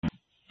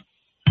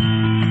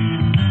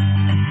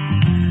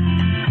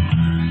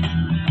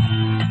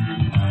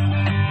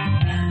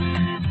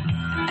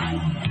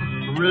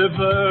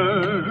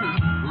river,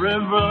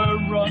 river,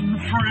 run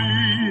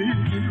free,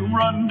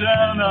 run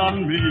down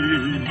on me.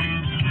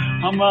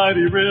 A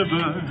mighty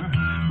river,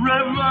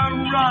 river,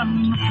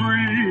 run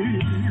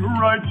free,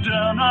 right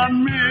down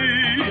on me.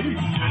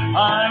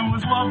 I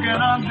was walking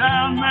on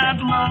down that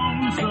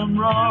lonesome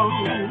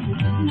road,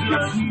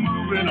 just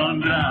moving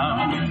on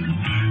down.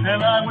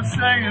 And I was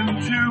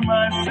saying to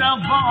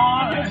myself,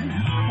 boy,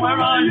 where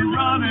are you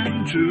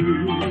running to?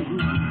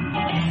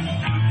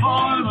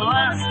 For the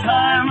last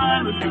time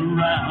I looked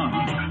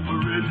around,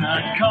 for it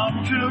had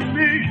come to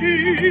me.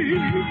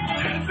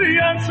 The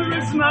answer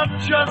is not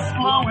just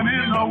blowing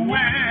in the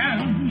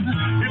wind,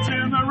 it's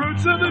in the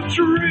roots of the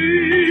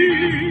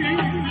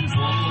trees.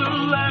 The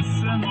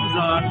lessons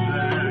are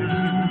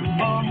there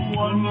for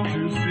one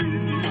to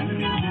see.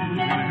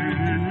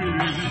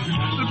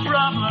 The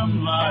problem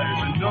lies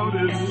in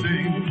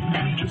noticing,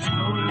 just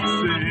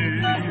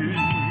noticing.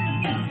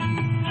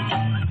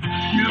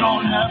 You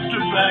don't have to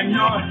bang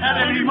your head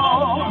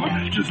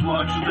anymore. Just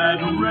watch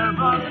that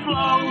river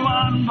flow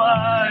on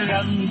by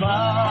and by.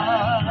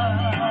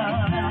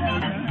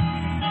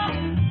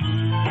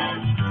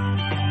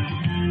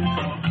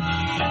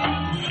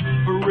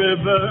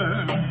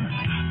 River,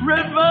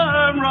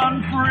 river,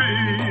 run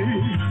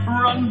free,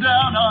 run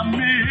down on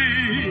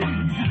me.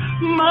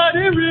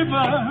 Mighty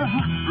river,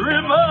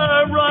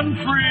 river, run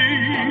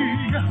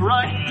free,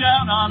 right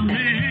down on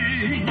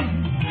me.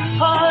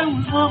 I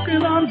was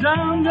walking on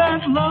down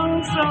that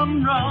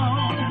lonesome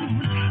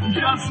road,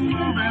 just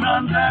moving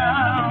on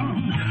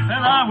down,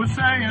 and I was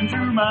saying to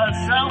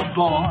myself,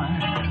 boy,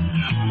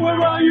 where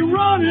are you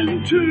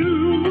running to?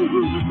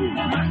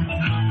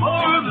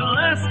 For the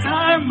last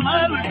time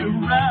I looked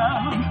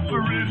around,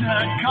 for it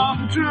had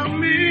come to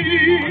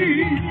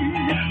me.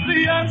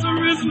 The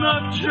answer is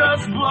not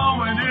just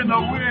blowing in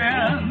the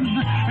wind,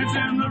 it's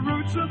in the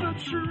roots of the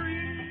tree.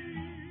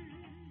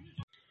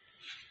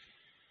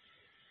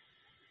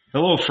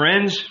 Hello,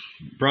 friends,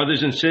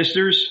 brothers and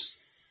sisters,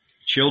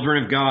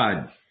 children of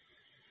God.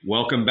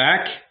 Welcome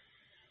back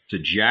to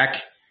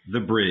Jack the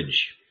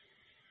Bridge.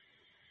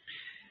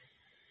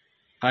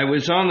 I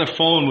was on the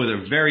phone with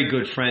a very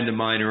good friend of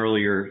mine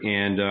earlier,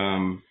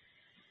 and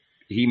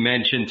he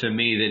mentioned to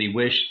me that he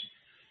wished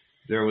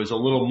there was a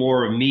little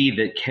more of me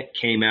that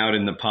came out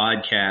in the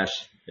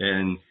podcast,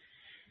 and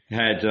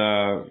had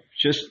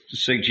just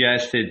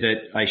suggested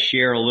that I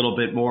share a little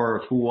bit more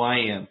of who I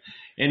am.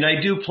 And I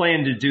do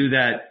plan to do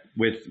that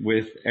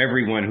with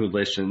everyone who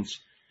listens.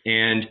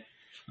 And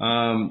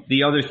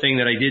the other thing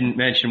that I didn't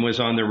mention was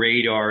on the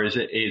radar is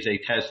a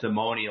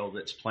testimonial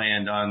that's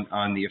planned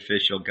on the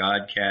official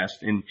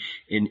Godcast in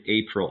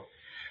April.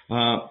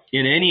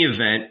 In any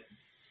event,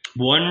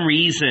 one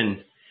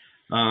reason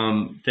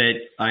that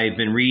I've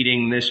been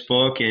reading this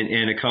book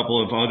and a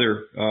couple of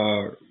other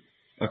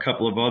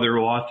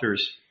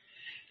authors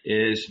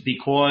is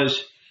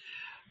because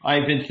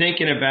I've been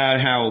thinking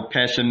about how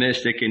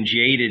pessimistic and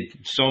jaded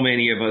so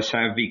many of us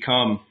have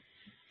become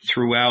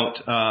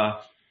throughout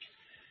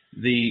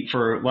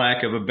for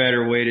lack of a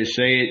better way to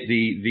say it,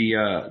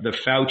 the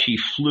Fauci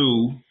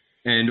flu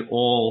and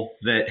all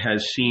that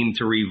has seemed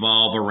to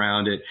revolve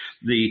around it,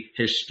 the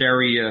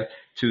hysteria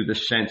to the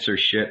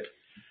censorship,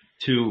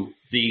 to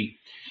the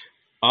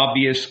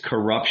obvious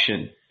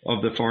corruption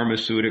of the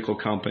pharmaceutical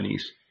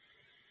companies.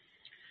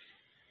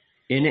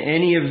 In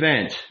any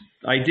event,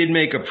 I did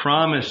make a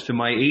promise to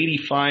my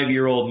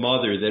 85-year-old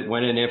mother that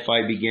when and if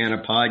I began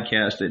a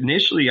podcast,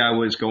 initially I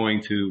was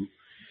going to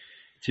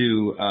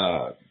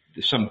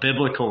some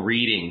biblical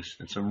readings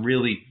and some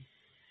really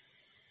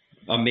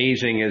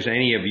amazing, as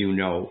any of you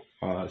know,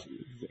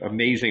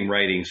 amazing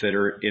writings that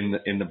are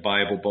in the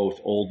Bible, both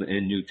Old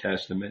and New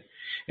Testament.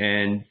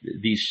 And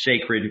these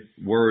sacred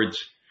words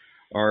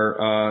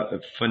are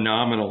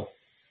phenomenal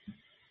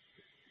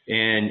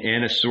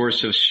and a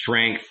source of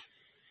strength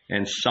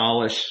and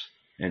solace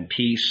and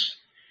peace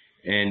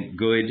and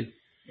good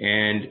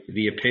and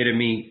the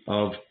epitome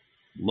of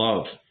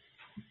love.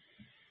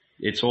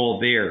 It's all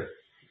there,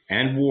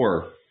 and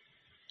war.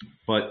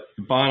 But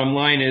the bottom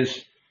line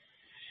is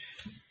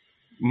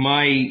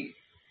my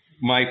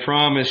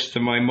promise to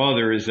my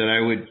mother is that I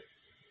would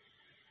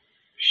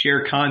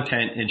share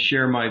content and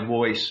share my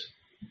voice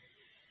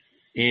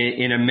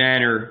in a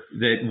manner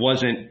that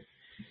wasn't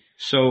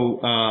so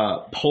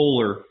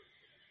polar.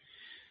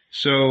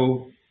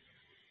 So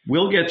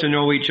we'll get to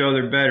know each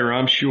other better,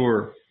 I'm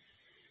sure.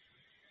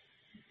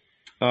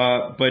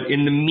 But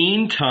in the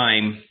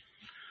meantime,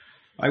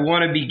 I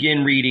want to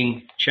begin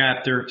reading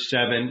chapter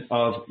 7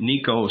 of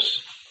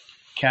Nikos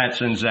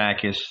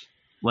Kazantzakis,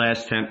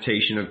 Last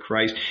Temptation of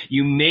Christ.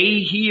 You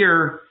may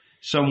hear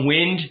some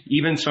wind,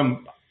 even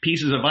some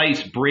pieces of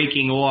ice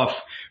breaking off.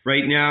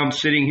 Right now I'm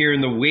sitting here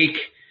in the wake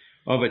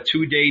of a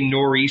 2-day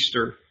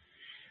nor'easter.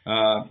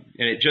 And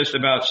it just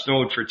about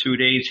snowed for 2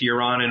 days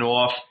here on and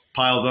off,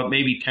 piled up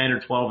maybe 10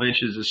 or 12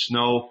 inches of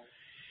snow.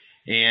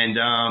 And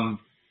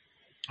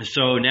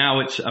so now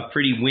it's a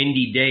pretty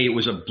windy day. It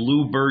was a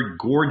bluebird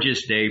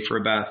gorgeous day for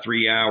about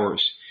 3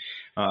 hours.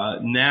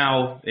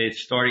 Now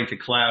it's starting to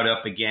cloud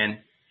up again.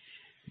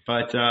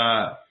 But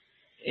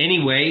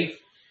Anyway,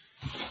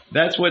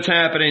 that's what's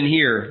happening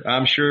here.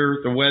 I'm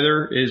sure the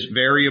weather is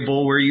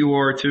variable where you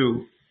are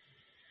too.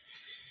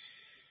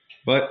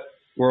 But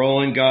we're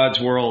all in God's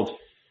world,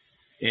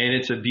 and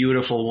it's a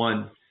beautiful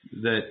one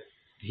that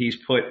He's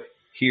put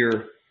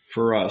here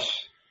for us.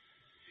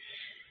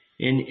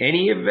 In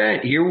any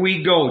event, here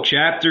we go,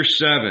 chapter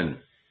 7.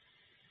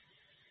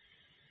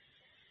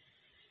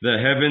 The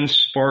heavens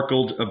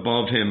sparkled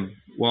above him,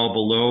 while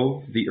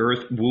below the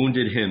earth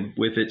wounded him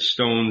with its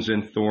stones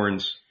and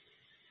thorns.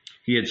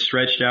 He had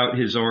stretched out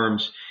his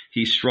arms.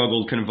 He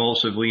struggled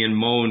convulsively and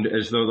moaned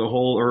as though the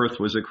whole earth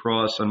was a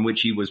cross on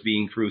which he was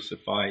being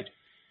crucified.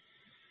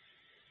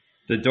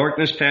 The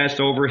darkness passed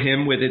over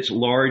him with its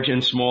large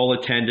and small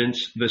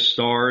attendants, the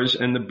stars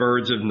and the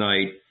birds of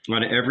night.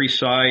 On every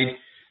side,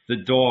 the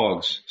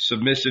dogs,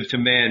 submissive to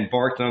man,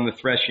 barked on the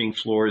threshing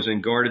floors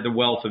and guarded the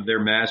wealth of their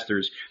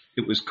masters.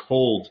 It was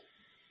cold.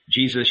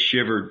 Jesus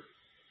shivered.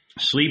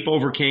 Sleep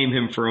overcame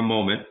him for a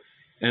moment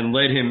and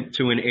led him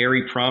to an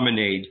airy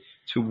promenade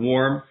to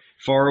warm,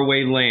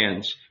 faraway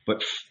lands,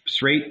 but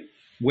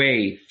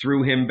straightway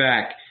threw him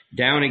back,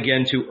 down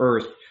again to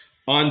earth,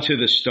 onto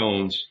the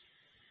stones.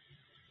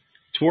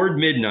 Toward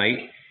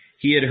midnight,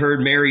 he had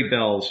heard merry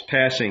bells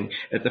passing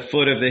at the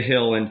foot of the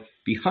hill, and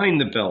behind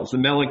the bells, the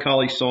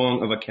melancholy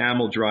song of a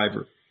camel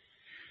driver.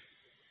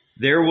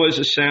 There was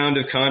a sound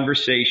of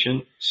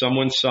conversation.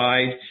 Someone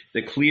sighed.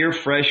 The clear,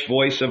 fresh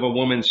voice of a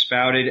woman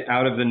spouted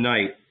out of the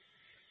night.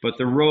 But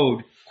the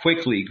road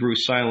quickly grew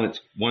silent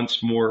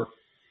once more.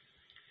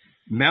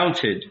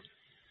 Mounted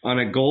on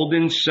a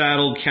golden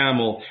saddled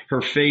camel,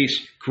 her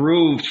face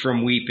grooved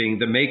from weeping,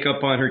 the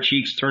makeup on her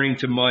cheeks turning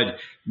to mud,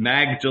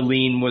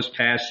 Magdalene was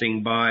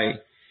passing by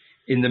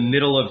in the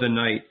middle of the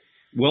night.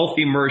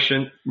 Wealthy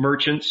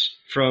merchants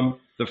from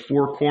the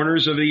four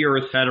corners of the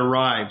earth had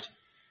arrived.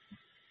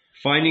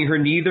 Finding her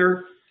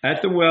neither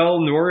at the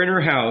well nor in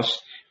her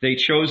house, they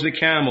chose the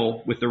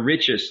camel with the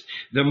richest,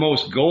 the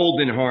most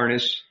golden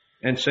harness,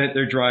 and sent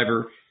their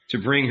driver to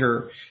bring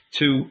her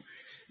to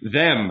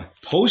them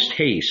post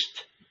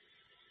haste.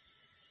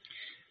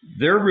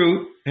 Their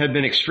route had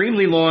been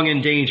extremely long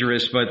and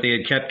dangerous, but they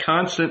had kept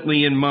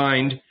constantly in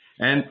mind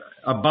and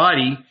a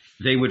body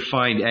they would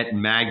find at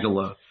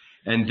Magdala,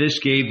 and this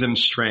gave them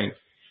strength.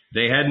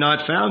 They had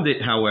not found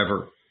it,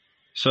 however,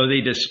 so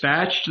they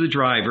dispatched the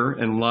driver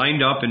and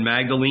lined up in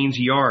Magdalene's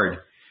yard,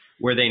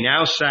 where they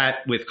now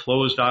sat with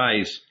closed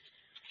eyes,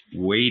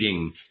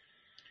 waiting.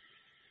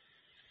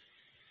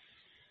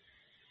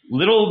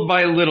 Little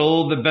by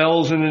little, the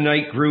bells in the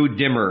night grew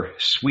dimmer,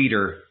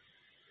 sweeter.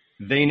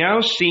 They now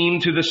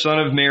seemed to the Son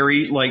of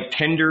Mary like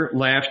tender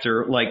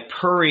laughter, like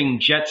purring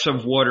jets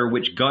of water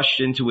which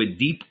gushed into a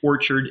deep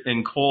orchard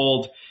and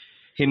called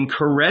him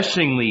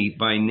caressingly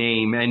by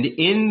name, and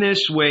in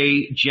this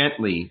way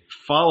gently,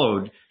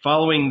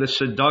 following the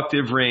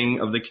seductive ring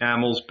of the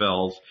camel's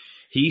bells,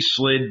 he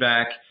slid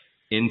back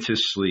into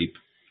sleep.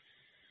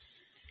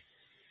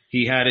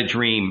 He had a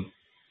dream.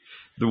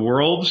 The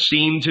world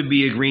seemed to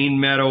be a green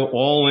meadow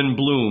all in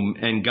bloom,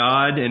 and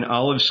God an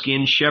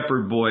olive-skinned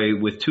shepherd boy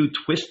with two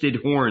twisted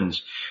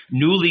horns,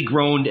 newly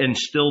grown and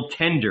still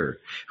tender,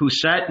 who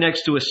sat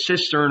next to a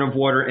cistern of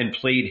water and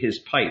played his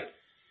pipe.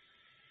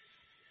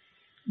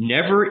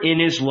 Never in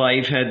his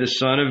life had the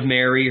Son of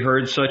Mary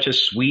heard such a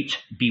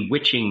sweet,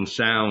 bewitching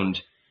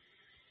sound.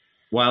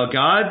 While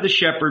God the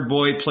shepherd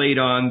boy played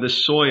on, the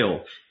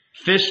soil,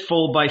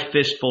 fistful by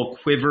fistful,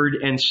 quivered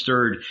and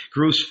stirred,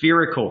 grew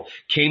spherical,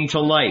 came to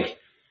life,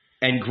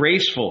 and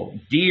graceful,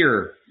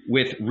 deer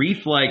with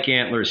wreath-like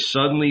antlers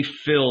suddenly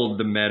filled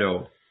the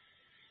meadow.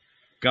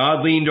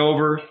 God leaned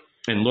over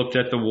and looked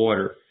at the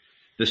water.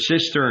 The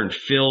cistern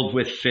filled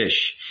with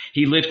fish.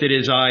 He lifted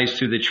his eyes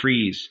to the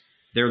trees.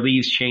 Their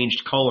leaves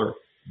changed color,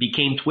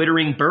 became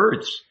twittering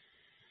birds.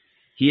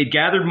 He had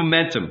gathered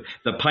momentum.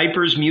 The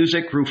piper's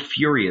music grew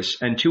furious,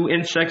 and two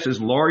insects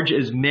as large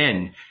as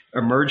men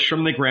emerged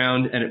from the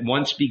ground and at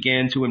once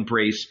began to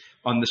embrace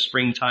on the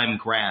springtime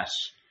grass.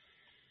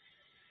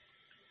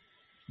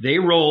 They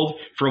rolled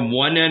from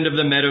one end of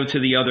the meadow to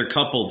the other,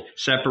 coupled,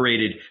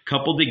 separated,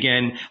 coupled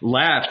again,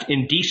 laughed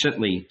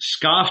indecently,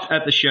 scoffed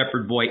at the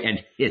shepherd boy,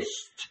 and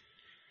hissed.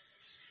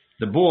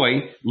 The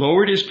boy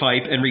lowered his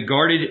pipe and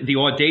regarded the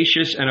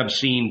audacious and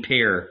obscene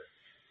pair.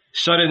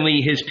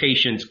 Suddenly his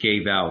patience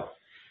gave out.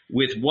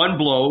 With one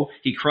blow,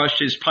 he crushed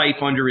his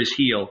pipe under his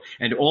heel,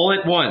 and all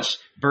at once,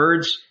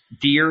 birds,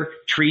 deer,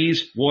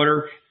 trees,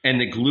 water, and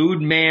the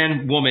glued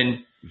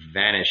man-woman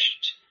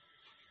vanished.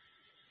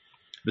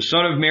 The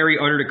Son of Mary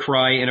uttered a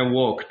cry and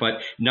awoke,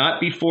 but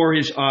not before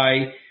his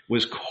eye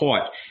was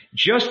caught,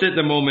 just at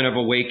the moment of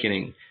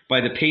awakening, by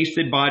the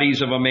pasted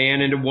bodies of a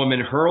man and a woman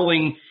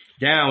hurling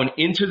down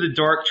into the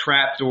dark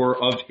trapdoor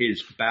of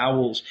his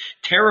bowels.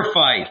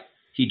 Terrified,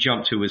 he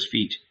jumped to his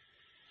feet.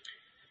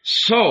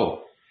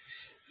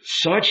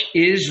 Such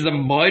is the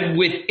mud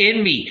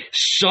within me,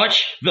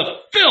 such the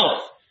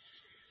filth!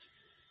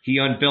 He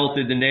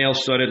unbelted the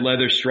nail-studded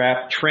leather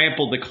strap,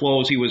 trampled the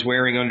clothes he was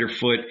wearing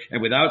underfoot,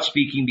 and without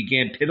speaking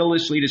began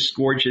pitilessly to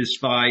scourge his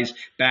thighs,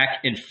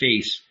 back, and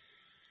face.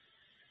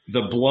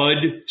 The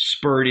blood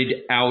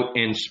spurted out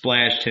and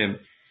splashed him.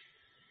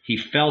 He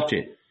felt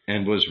it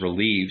and was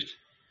relieved.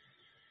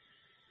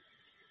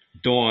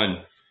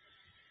 Dawn.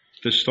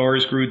 The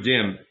stars grew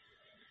dim.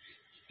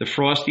 The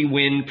frosty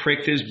wind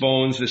pricked his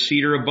bones, the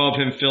cedar above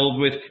him filled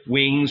with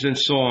wings and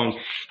song.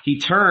 He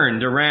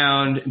turned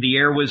around, the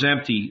air was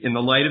empty. In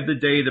the light of the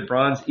day, the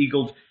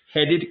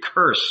bronze-eagled-headed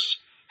curse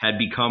had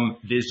become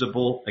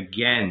visible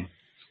again.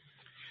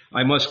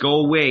 I must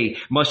go away,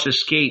 must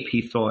escape,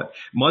 he thought.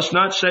 Must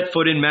not set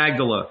foot in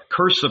Magdala,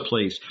 curse the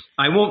place.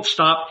 I won't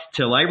stop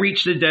till I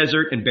reach the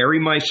desert and bury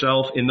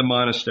myself in the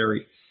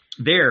monastery.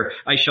 There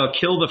I shall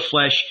kill the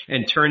flesh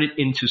and turn it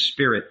into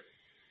spirit.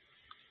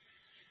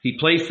 He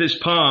placed his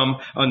palm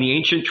on the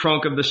ancient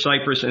trunk of the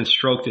cypress and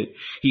stroked it.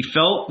 He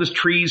felt the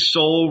tree's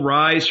soul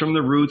rise from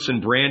the roots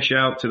and branch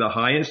out to the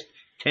highest,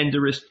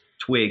 tenderest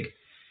twig.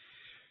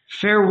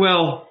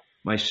 Farewell,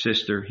 my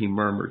sister, he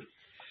murmured.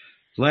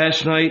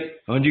 Last night,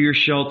 under your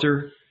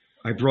shelter,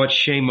 I brought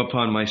shame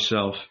upon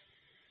myself.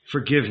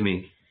 Forgive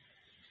me.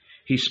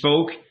 He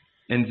spoke,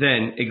 and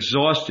then,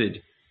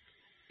 exhausted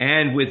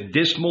and with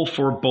dismal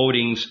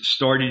forebodings,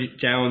 started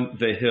down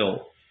the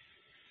hill.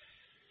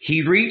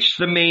 He reached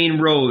the main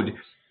road.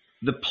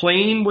 The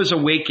plain was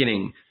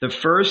awakening. The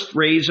first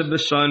rays of the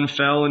sun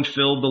fell and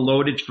filled the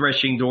loaded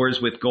threshing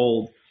doors with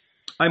gold.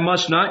 I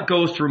must not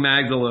go through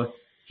Magdala,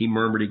 he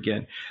murmured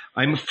again.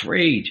 I'm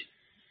afraid.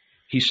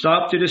 He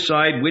stopped to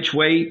decide which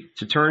way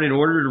to turn in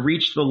order to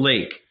reach the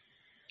lake.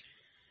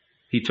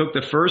 He took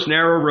the first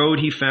narrow road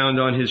he found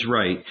on his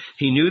right.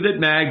 He knew that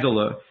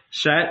Magdala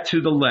sat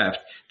to the left,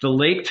 the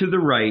lake to the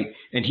right,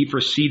 and he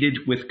proceeded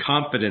with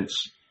confidence.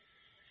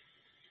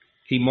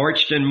 He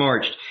marched,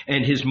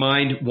 and his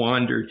mind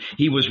wandered.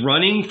 He was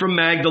running from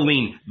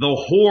Magdalene, the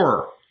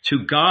whore,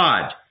 to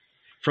God,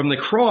 from the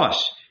cross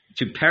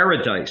to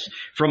paradise,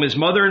 from his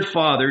mother and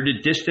father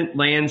to distant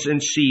lands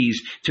and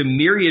seas, to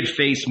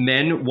myriad-faced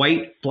men,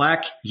 white,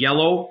 black,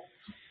 yellow.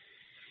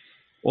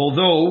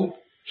 Although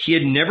he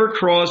had never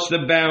crossed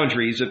the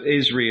boundaries of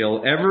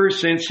Israel, ever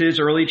since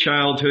his early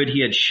childhood,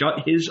 he had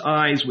shut his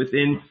eyes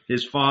within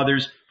his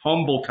father's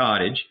humble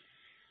cottage,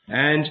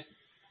 and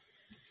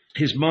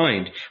his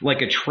mind,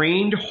 like a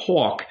trained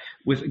hawk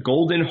with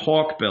golden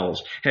hawk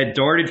bells, had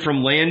darted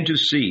from land to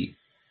sea,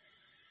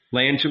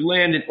 land to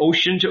land, and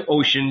ocean to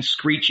ocean,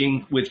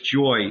 screeching with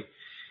joy.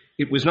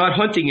 It was not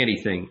hunting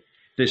anything,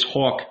 this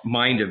hawk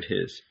mind of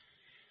his.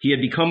 He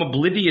had become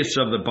oblivious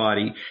of the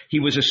body.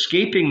 He was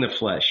escaping the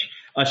flesh,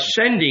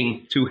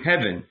 ascending to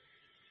heaven.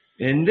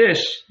 And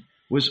this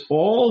was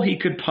all he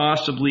could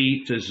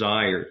possibly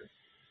desire.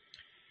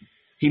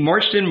 He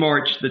marched and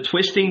marched. The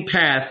twisting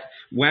path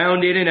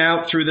wound in and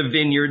out through the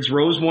vineyards,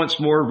 rose once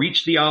more,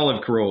 reached the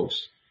olive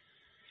groves.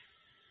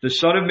 The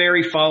Son of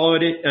Mary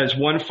followed it as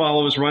one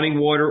follows running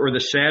water or the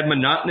sad,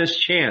 monotonous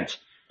chant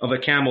of a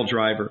camel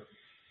driver.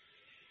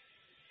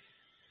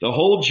 The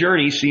whole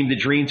journey seemed a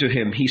dream to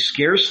him. He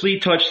scarcely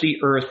touched the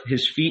earth.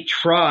 His feet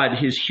trod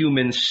his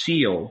human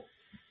seal,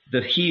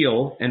 the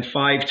heel and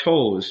 5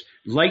 toes,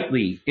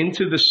 lightly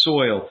into the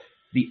soil.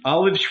 The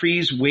olive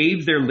trees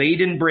waved their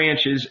laden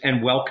branches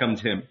and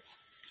welcomed him.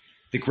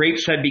 The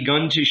grapes had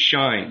begun to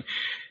shine.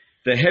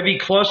 The heavy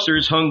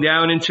clusters hung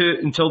down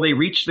until they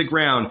reached the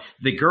ground.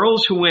 The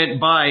girls who went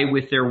by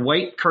with their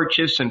white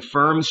kerchiefs and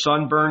firm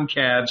sunburned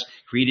calves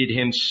greeted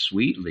him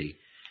sweetly.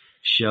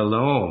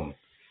 Shalom,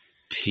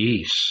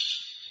 peace.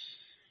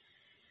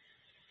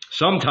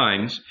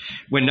 Sometimes,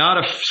 when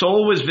not a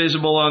soul was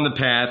visible on the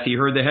path, he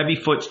heard the heavy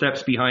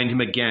footsteps behind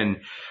him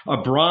again.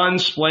 A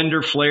bronze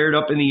splendor flared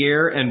up in the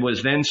air and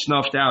was then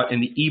snuffed out,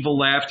 and the evil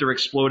laughter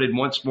exploded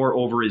once more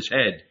over his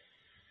head.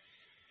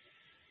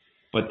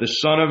 But the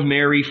Son of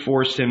Mary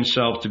forced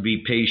himself to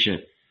be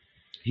patient.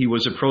 He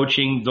was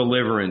approaching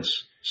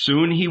deliverance.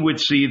 Soon he would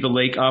see the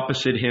lake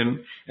opposite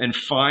him and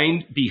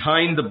find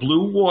behind the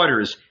blue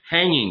waters,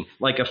 hanging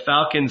like a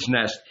falcon's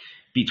nest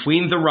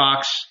between the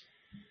rocks,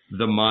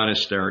 the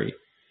monastery.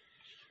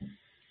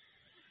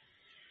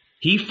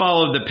 He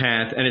followed the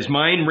path and his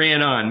mind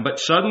ran on, but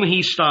suddenly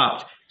he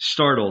stopped,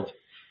 startled.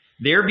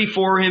 There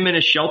before him in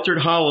a sheltered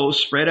hollow,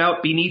 spread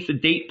out beneath the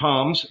date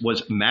palms,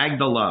 was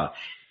Magdala.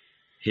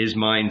 His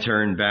mind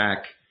turned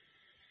back,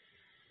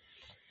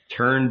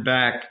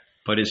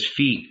 but his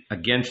feet,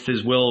 against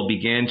his will,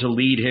 began to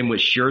lead him with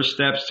sure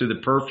steps to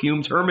the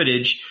perfumed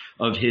hermitage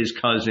of his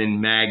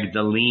cousin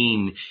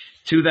Magdalene,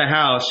 to the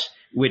house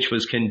which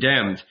was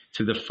condemned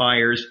to the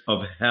fires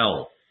of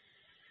hell.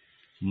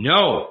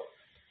 No,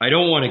 I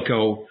don't want to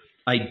go.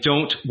 I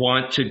don't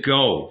want to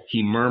go,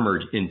 he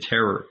murmured in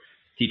terror.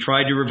 He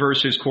tried to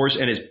reverse his course,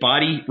 and his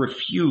body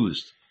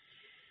refused.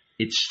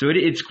 It stood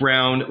its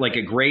ground like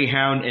a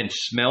greyhound and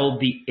smelled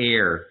the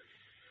air.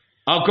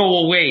 I'll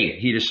go away,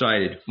 he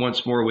decided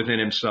once more within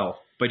himself,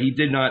 but he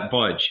did not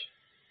budge.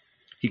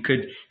 He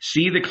could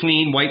see the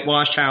clean,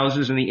 whitewashed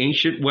houses and the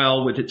ancient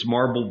well with its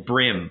marble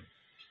brim.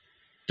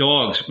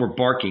 Dogs were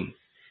barking,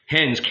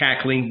 hens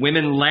cackling,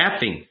 women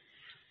laughing.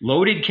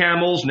 Loaded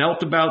camels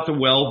knelt about the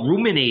well,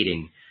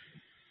 ruminating.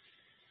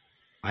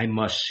 I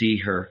must see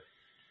her.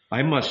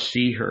 I must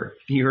see her.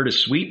 He heard a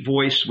sweet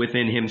voice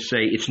within him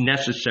say, it's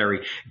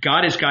necessary.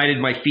 God has guided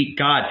my feet.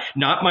 God,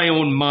 not my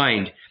own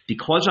mind.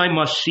 Because I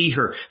must see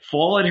her,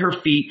 fall at her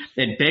feet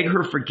and beg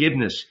her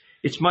forgiveness.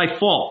 It's my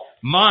fault.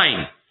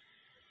 Mine.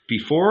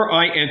 Before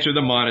I enter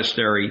the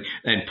monastery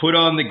and put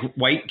on the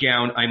white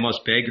gown, I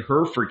must beg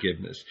her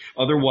forgiveness.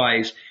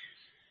 Otherwise,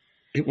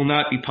 it will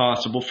not be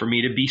possible for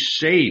me to be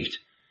saved.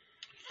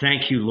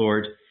 Thank you,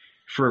 Lord,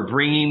 for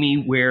bringing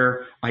me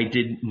where I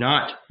did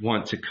not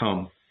want to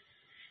come.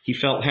 He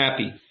felt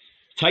happy.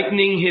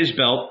 Tightening his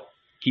belt,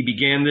 he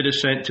began the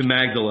descent to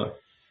Magdala.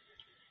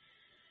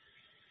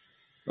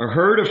 A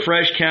herd of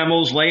fresh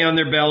camels lay on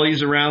their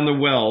bellies around the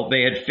well.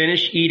 They had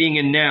finished eating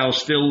and now,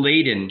 still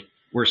laden,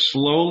 were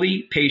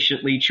slowly,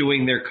 patiently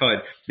chewing their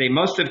cud. They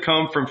must have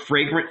come from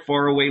fragrant,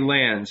 faraway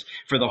lands,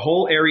 for the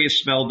whole area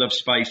smelled of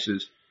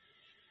spices.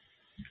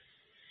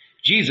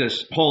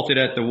 Jesus halted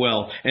at the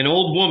well. An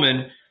old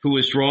woman who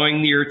was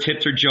drawing near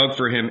tipped her jug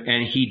for him,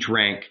 and he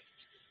drank.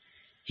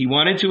 He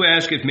wanted to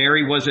ask if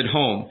Mary was at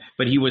home,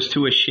 but he was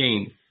too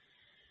ashamed.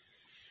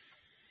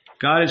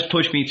 God has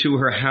pushed me to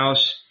her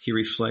house, he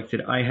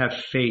reflected. I have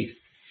faith.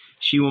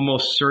 She will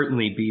most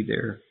certainly be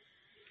there.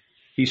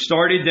 He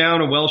started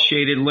down a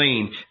well-shaded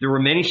lane. There were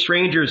many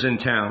strangers in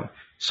town,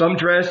 some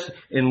dressed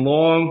in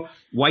long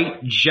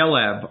white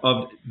jalab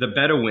of the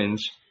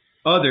Bedouins,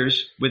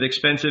 others with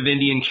expensive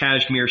Indian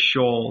cashmere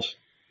shawls.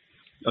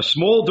 A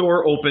small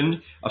door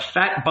opened. A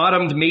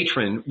fat-bottomed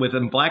matron with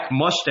a black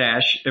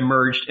mustache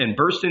emerged and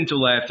burst into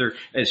laughter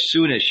as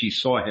soon as she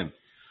saw him.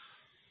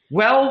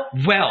 Well,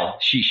 well,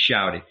 she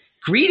shouted.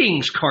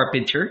 Greetings,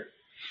 carpenter.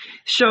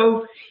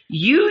 So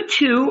you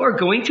two are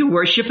going to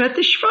worship at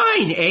the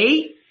shrine,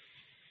 eh?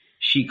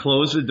 She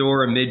closed the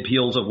door amid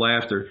peals of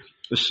laughter.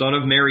 The son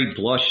of Mary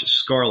blushed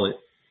scarlet,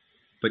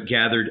 but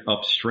gathered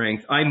up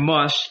strength. I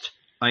must,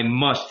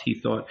 he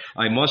thought.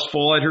 I must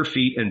fall at her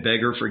feet and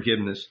beg her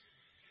forgiveness.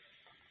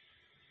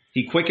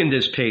 He quickened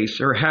his pace.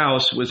 Her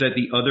house was at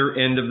the other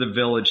end of the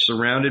village,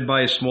 surrounded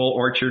by a small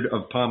orchard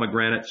of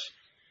pomegranates.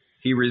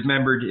 He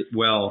remembered it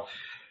well.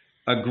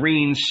 A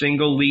green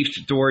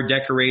single-leafed door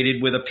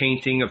decorated with a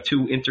painting of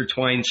two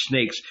intertwined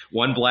snakes,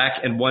 one black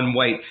and one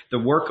white, the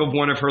work of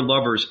one of her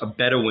lovers, a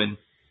Bedouin.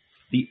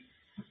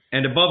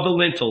 And above the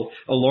lintel,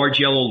 a large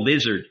yellow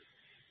lizard,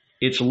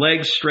 its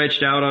legs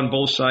stretched out on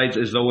both sides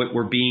as though it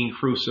were being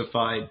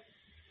crucified.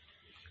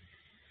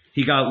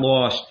 He got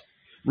lost,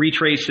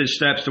 retraced his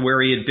steps to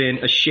where he had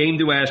been, ashamed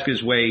to ask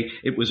his way.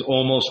 It was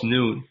almost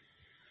noon.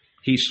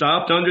 He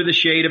stopped under the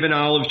shade of an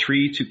olive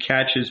tree to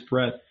catch his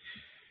breath.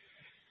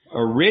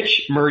 A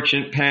rich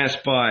merchant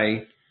passed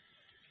by.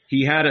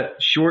 He had a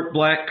short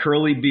black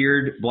curly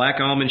beard, black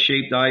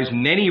almond-shaped eyes,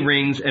 many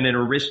rings, and an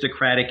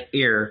aristocratic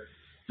air.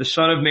 The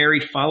son of Mary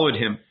followed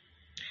him.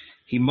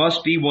 He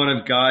must be one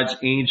of God's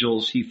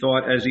angels, he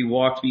thought as he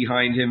walked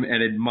behind him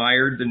and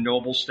admired the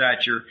noble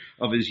stature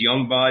of his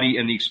young body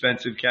and the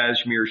expensive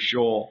cashmere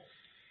shawl,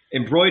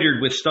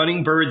 embroidered with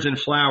stunning birds and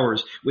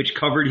flowers which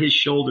covered his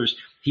shoulders.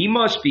 He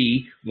must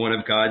be one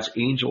of God's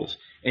angels,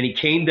 and he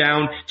came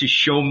down to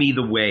show me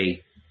the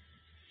way.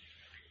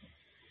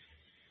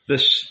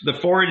 The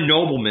foreign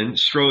nobleman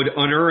strode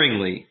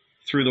unerringly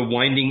through the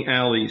winding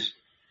alleys.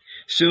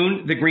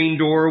 Soon the green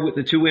door with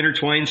the two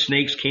intertwined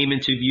snakes came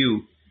into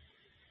view.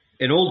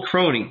 An old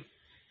crone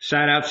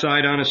sat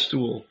outside on a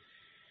stool.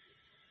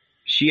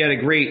 She had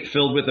a grate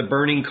filled with the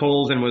burning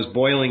coals and was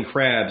boiling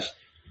crabs.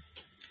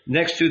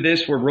 Next to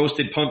this were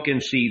roasted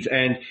pumpkin seeds,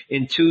 and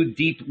in two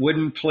deep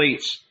wooden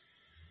plates,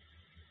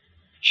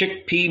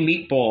 chickpea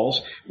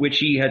meatballs, which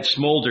he had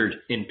smoldered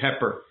in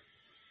pepper.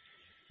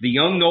 The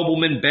young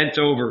nobleman bent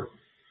over,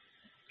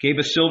 gave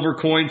a silver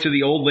coin to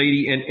the old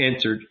lady, and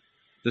entered.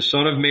 The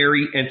son of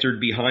Mary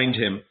entered behind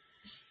him.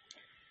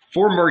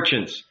 4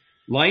 merchants,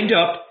 lined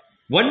up,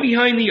 one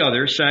behind the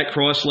other, sat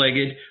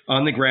cross-legged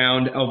on the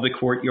ground of the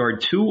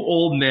courtyard. 2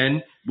 old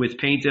men with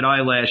painted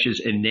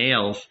eyelashes and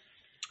nails.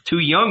 2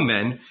 young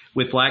men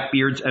with black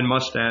beards and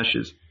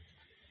mustaches.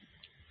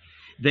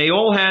 They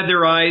all had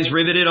their eyes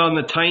riveted on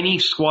the tiny,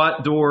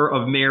 squat door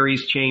of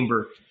Mary's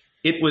chamber.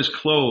 It was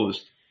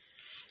closed.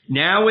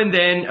 Now and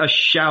then a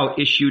shout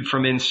issued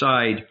from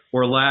inside,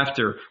 or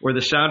laughter, or the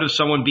sound of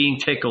someone being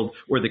tickled,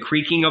 or the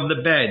creaking of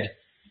the bed.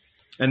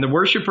 And the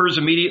worshippers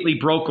immediately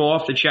broke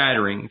off the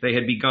chattering they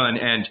had begun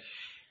and,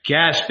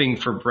 gasping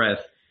for breath,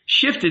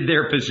 shifted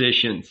their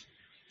positions.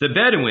 The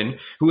Bedouin,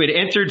 who had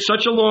entered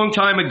such a long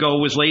time ago,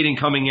 was late in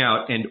coming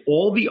out, and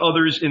all the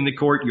others in the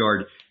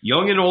courtyard,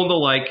 young and old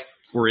alike,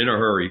 were in a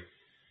hurry.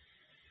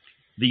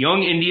 The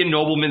young Indian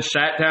nobleman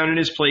sat down in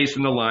his place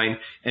in the line,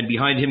 and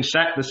behind him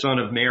sat the son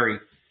of Mary.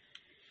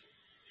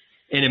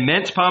 An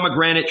immense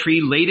pomegranate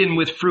tree laden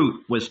with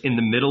fruit was in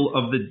the middle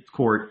of the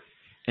court,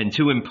 and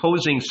 2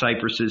 imposing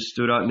cypresses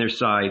stood on their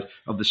side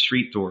of the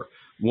street door.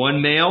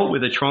 One male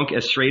with a trunk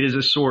as straight as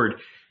a sword,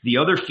 the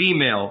other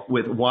female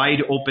with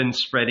wide open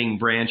spreading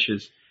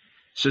branches.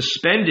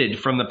 Suspended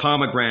from the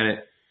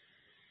pomegranate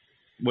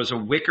was a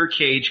wicker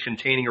cage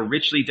containing a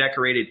richly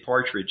decorated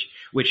partridge,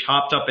 which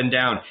hopped up and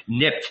down,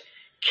 nipped,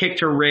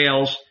 kicked her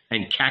rails,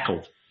 and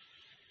cackled.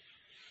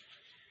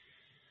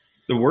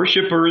 The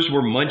worshippers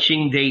were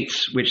munching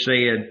dates which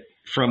they had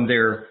from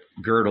their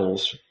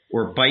girdles,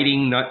 or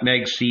biting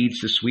nutmeg seeds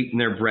to sweeten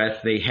their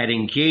breath. They had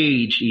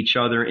engaged each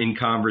other in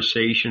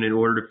conversation in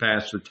order to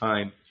pass the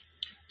time.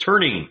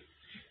 Turning,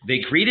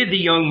 they greeted the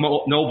young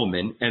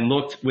nobleman and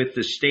looked with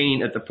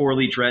disdain at the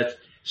poorly dressed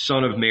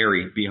son of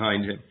Mary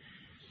behind him.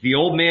 The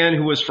old man,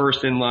 who was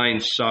first in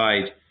line,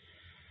 sighed.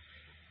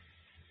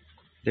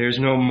 "There's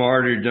no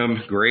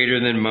martyrdom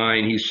greater than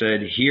mine," he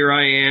said. "Here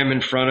I am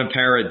in front of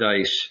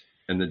paradise,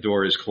 and the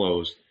door is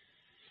closed."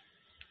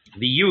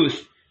 The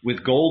youth,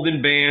 with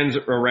golden bands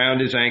around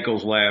his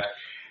ankles, laughed.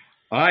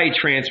 "I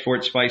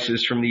transport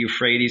spices from the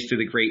Euphrates to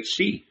the Great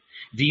Sea.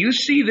 Do you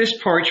see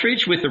this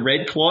partridge with the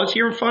red claws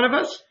here in front of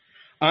us?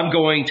 I'm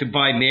going to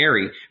buy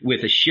Mary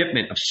with a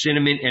shipment of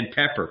cinnamon and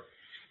pepper,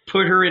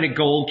 put her in a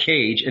gold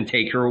cage, and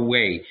take her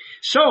away.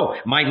 So,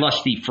 my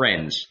lusty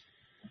friends,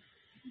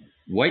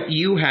 what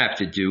you have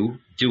to do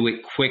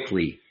it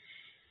quickly.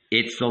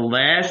 It's the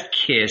last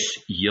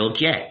kiss you'll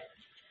get."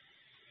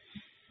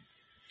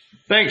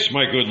 "Thanks,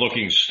 my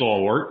good-looking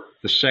stalwart,"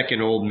 the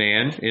second old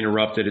man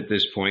interrupted at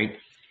this point.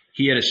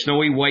 He had a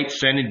snowy white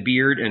scented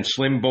beard and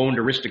slim-boned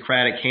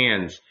aristocratic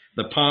hands,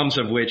 the palms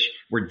of which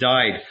were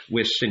dyed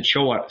with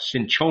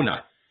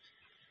cinchona.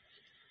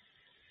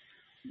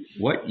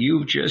 "What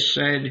you've just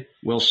said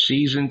will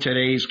season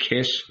today's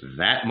kiss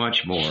that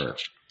much more."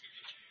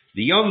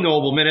 The young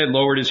nobleman had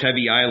lowered his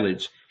heavy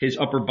eyelids. His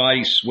upper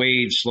body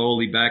swayed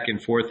slowly back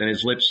and forth, and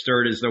his lips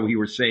stirred as though he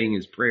were saying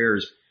his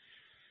prayers.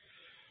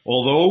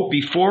 Although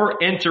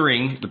before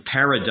entering the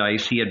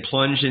paradise he had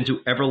plunged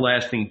into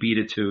everlasting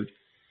beatitude,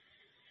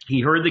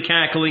 he heard the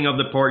cackling of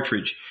the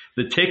partridge,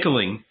 the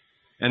tickling,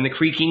 and the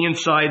creaking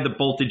inside the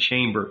bolted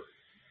chamber,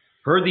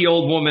 heard the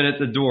old woman at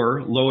the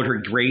door load her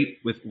grate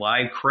with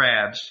live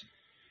crabs,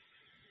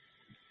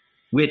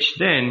 which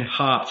then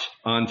hopped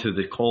onto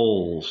the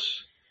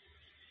coals.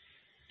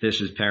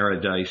 This is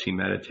paradise, he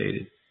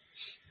meditated,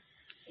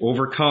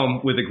 overcome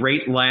with a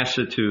great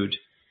lassitude.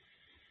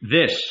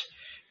 This,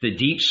 the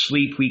deep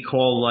sleep we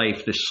call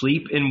life, the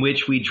sleep in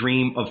which we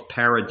dream of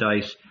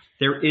paradise.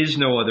 There is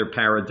no other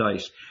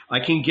paradise. I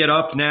can get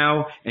up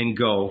now and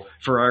go,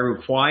 for I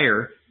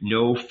require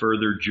no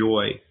further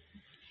joy.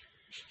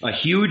 A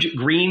huge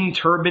green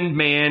turbaned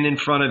man in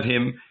front of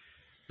him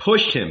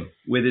pushed him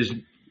with his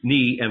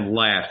knee and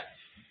laughed.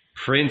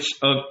 "Prince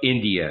of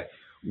India,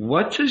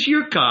 what does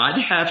your God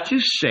have to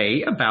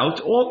say about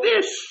all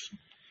this?"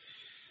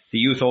 The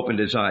youth opened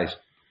his eyes.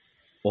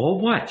 "All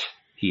what?"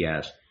 he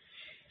asked.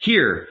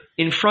 "Here,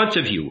 in front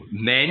of you,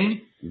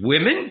 men,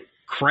 women,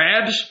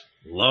 crabs,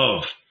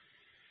 love.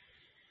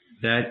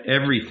 That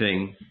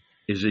everything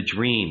is a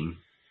dream."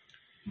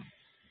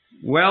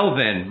 "Well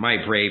then,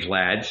 my brave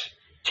lads,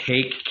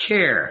 take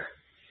care,"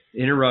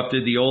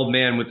 interrupted the old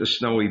man with the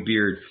snowy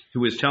beard,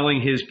 who was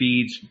telling his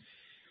beads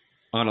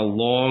on a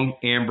long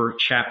amber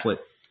chaplet.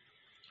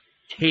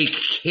 "Take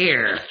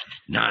care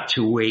not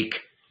to wake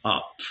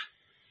up."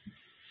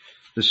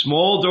 The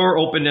small door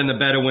opened and the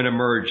Bedouin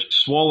emerged,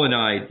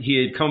 swollen-eyed.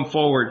 He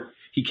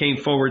came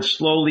forward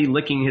slowly,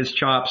 licking his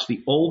chops.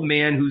 The old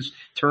man, whose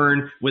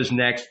turn was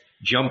next,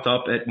 jumped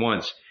up at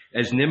once,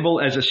 as nimble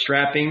as a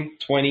strapping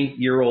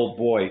 20-year-old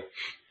boy.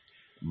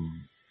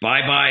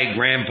 "Bye-bye,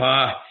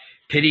 Grandpa.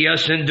 Pity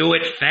us and do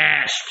it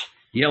fast,"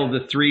 yelled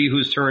the three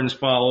whose turns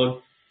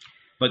followed.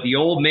 But the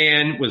old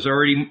man was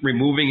already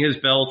removing his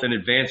belt and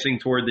advancing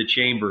toward the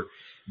chamber.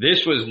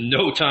 This was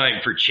no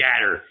time for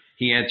chatter,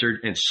 he answered,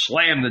 and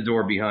slammed the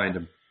door behind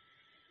him.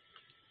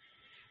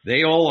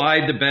 They all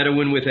eyed the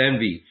Bedouin with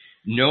envy,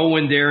 no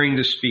one daring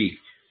to speak.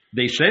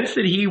 They sensed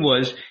that he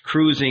was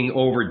cruising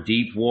over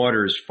deep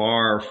waters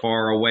far,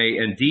 far away.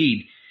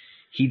 Indeed,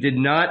 he did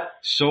not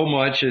so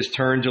much as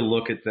turn to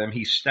look at them.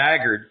 He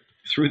staggered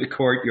through the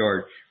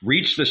courtyard,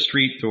 reached the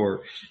street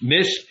door,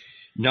 missed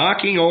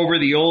knocking over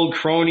the old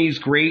crony's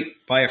grate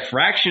by a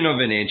fraction of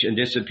an inch, and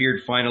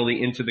disappeared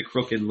finally into the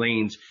crooked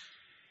lanes.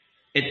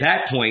 At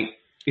that point,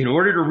 in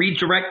order to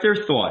redirect their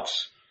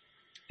thoughts,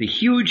 the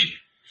huge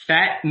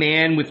fat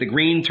man with the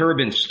green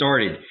turban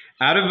started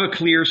out of a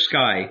clear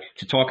sky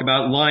to talk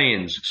about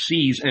lions,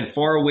 seas, and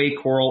faraway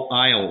coral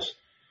isles.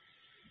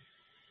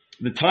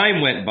 The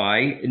time went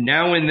by.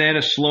 Now and then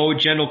a slow,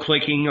 gentle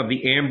clicking of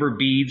the amber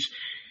beads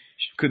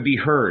could be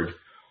heard.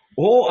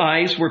 All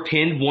eyes were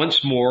pinned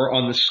once more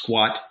on the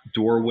squat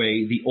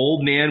doorway. The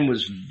old man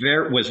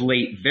was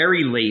late,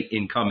 very late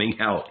in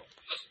coming out.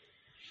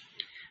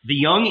 The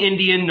young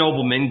Indian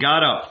nobleman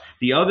got up.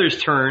 The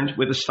others turned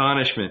with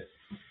astonishment.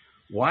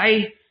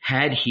 Why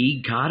had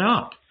he got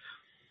up?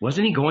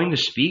 Wasn't he going to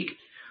speak?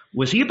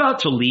 Was he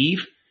about to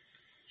leave?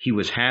 He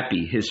was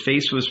happy. His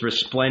face was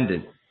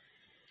resplendent.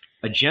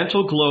 A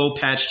gentle glow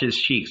patched his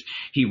cheeks.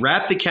 He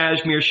wrapped the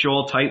cashmere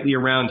shawl tightly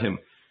around him,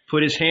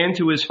 put his hand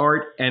to his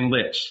heart and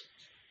lips,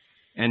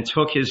 and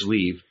took his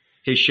leave.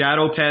 His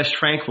shadow passed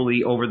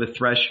tranquilly over the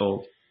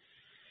threshold.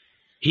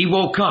 He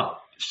woke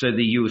up, said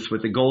the youth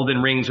with the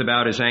golden rings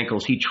about his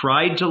ankles. He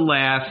tried to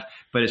laugh,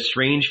 but a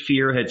strange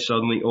fear had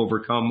suddenly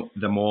overcome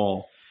them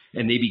all,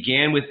 and they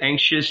began with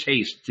anxious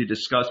haste to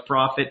discuss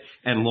profit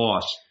and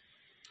loss.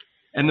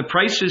 and the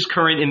prices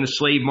current in the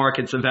slave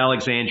markets of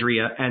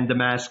Alexandria and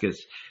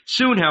Damascus.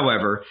 Soon,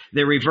 however,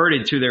 they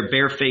reverted to their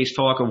barefaced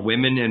talk of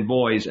women and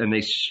boys, and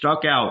they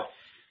stuck out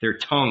their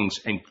tongues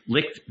and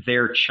licked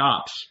their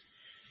chops.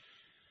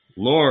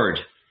 Lord,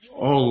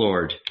 oh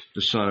Lord,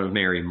 the Son of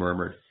Mary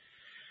murmured,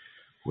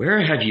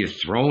 where have you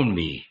thrown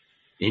me?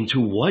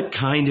 Into what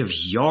kind of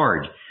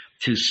yard?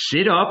 To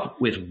sit up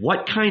with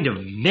what kind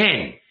of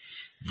men?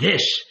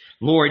 This,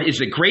 Lord, is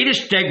the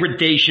greatest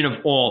degradation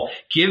of all.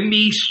 Give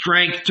me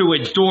strength to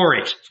endure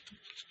it.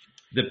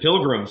 The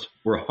pilgrims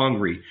were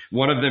hungry.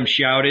 One of them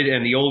shouted,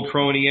 and the old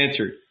crony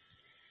entered,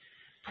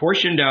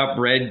 portioned out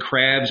bread,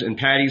 crabs, and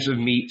patties of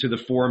meat to the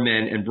 4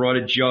 men, and brought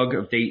a jug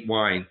of date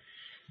wine.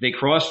 They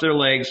crossed their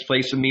legs,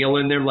 placed a meal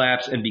in their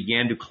laps, and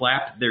began to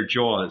clap their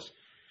jaws.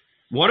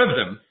 One of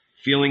them,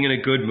 feeling in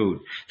a good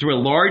mood, threw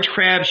a large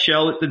crab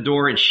shell at the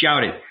door and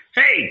shouted,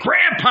 Hey,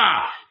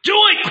 Grandpa, do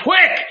it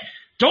quick!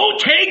 Don't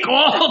take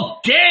all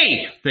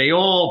day! They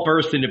all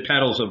burst into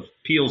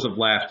peals of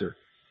laughter.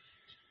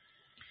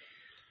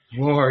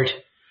 Lord,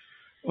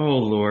 oh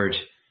Lord,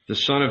 the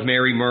Son of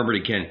Mary murmured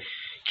again,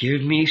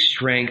 give me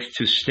strength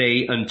to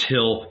stay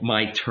until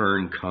my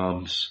turn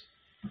comes.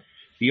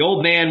 The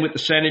old man with the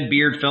scented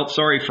beard felt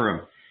sorry for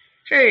him.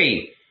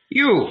 Hey,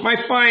 you, my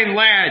fine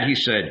lad, he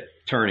said,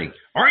 turning.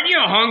 Aren't you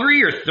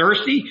hungry or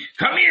thirsty?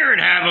 Come here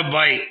and have a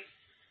bite.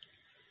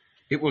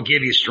 It will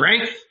give you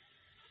strength.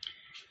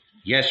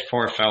 Yes,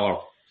 poor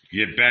fellow.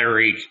 You'd better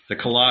eat, the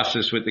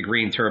colossus with the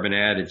green turban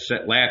added,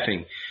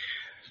 laughing.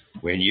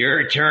 When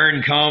your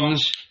turn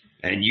comes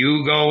and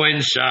you go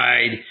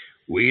inside,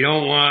 we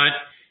don't want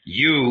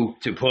you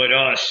to put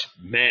us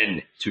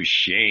men to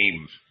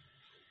shame.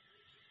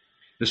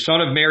 The Son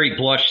of Mary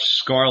blushed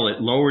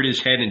scarlet, lowered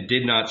his head, and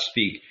did not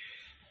speak.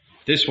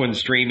 This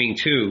one's dreaming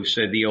too,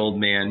 said the old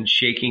man,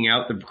 shaking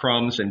out the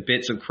crumbs and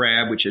bits of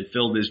crab which had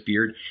filled his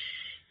beard.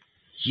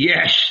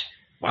 Yes,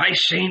 by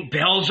St.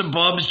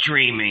 Beelzebub's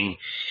dreaming.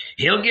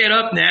 He'll get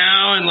up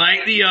now and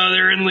like the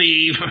other and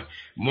leave.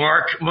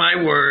 Mark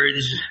my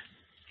words.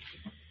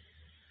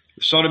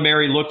 The Son of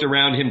Mary looked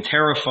around him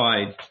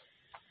terrified.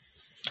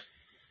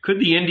 Could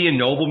the Indian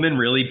nobleman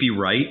really be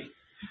right?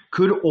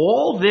 Could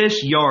all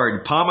this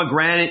yard,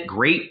 pomegranate,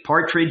 grape,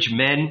 partridge,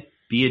 men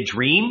be a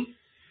dream?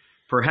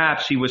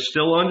 Perhaps he was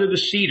still under the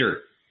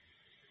cedar,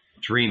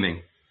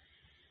 dreaming.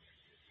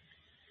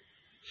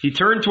 He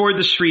turned toward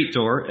the street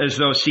door as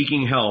though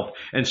seeking help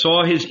and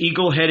saw his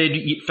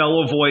eagle-headed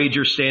fellow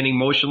voyager standing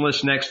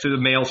motionless next to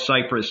the male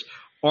cypress,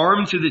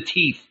 armed to the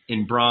teeth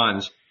in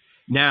bronze.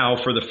 Now,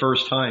 for the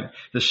first time,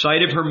 the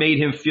sight of her made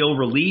him feel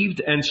relieved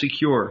and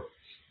secure.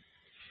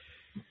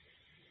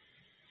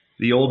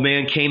 The old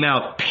man came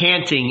out,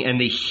 panting,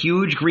 and the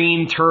huge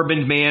green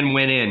turbaned man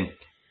went in.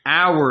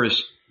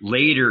 Hours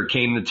later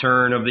came the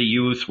turn of the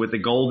youth with the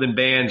golden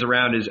bands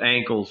around his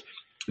ankles.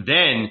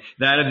 Then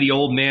that of the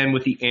old man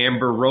with the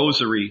amber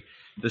rosary.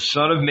 The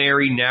Son of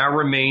Mary now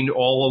remained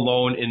all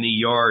alone in the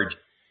yard,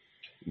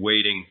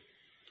 waiting.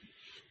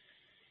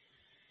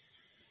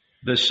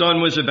 The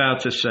sun was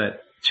about to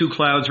set. 2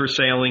 clouds were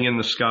sailing in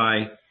the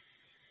sky.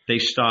 They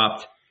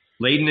stopped,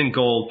 laden in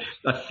gold.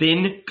 A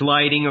thin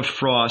gliding of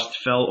frost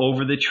fell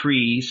over the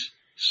trees,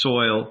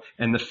 soil,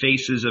 and the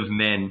faces of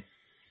men.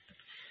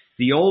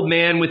 The old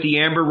man with the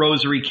amber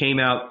rosary came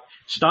out,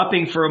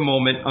 stopping for a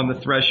moment on the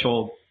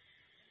threshold.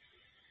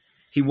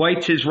 He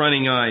wiped his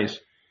running eyes,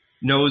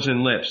 nose,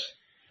 and lips,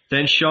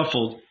 then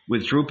shuffled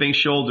with drooping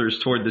shoulders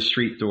toward the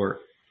street door.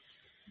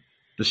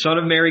 The Son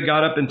of Mary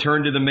got up and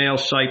turned to the male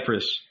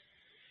cypress.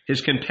 His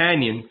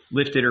companion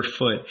lifted her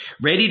foot,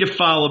 ready to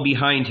follow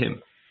behind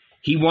him.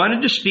 He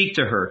wanted to speak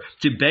to her,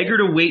 to beg her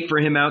to wait for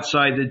him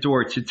outside the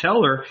door, to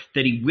tell her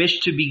that he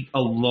wished to be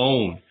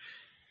alone,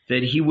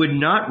 that he would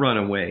not run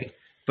away.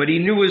 But he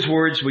knew his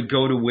words would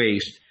go to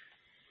waste,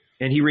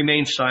 and he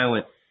remained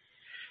silent.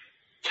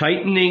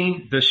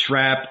 Tightening the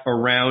strap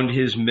around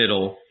his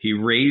middle, he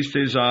raised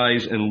his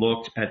eyes and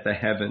looked at the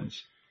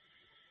heavens.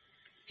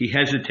 He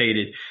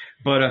hesitated,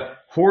 but a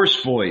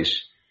hoarse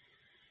voice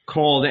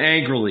called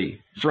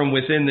angrily from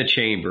within the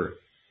chamber,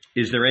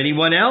 "Is there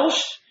anyone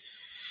else?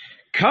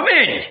 Come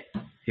in!"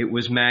 It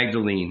was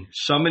Magdalene.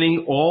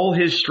 Summoning all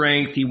his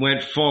strength, he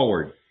went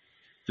forward.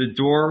 The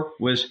door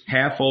was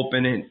half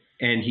open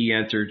and he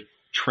entered,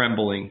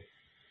 trembling.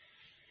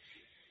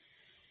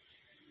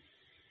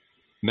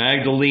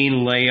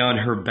 Magdalene lay on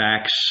her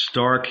back,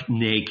 stark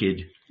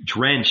naked,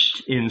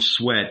 drenched in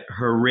sweat,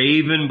 her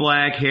raven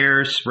black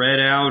hair spread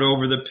out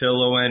over the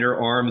pillow and her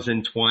arms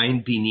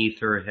entwined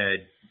beneath her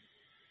head.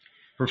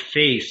 Her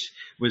face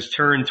was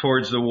turned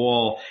towards the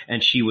wall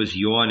and she was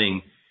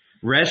yawning.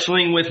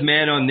 Wrestling with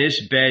men on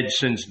this bed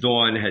since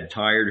dawn had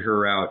tired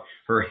her out.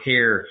 Her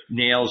hair,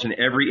 nails, and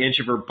every inch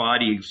of her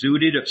body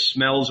exuded of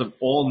smells of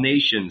all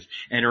nations,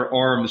 and her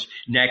arms,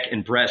 neck,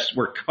 and breasts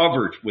were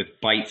covered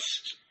with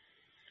bites.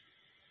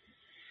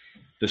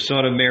 The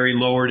Son of Mary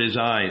lowered his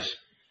eyes.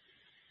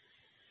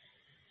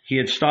 He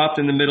had stopped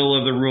in the middle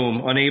of the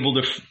room, unable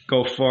to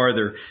go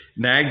farther.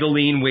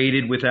 Magdalene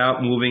waited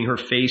without moving, her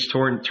face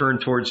turned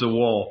towards the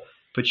wall.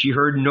 But she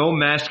heard no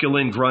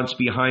masculine grunts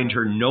behind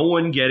her, no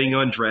one getting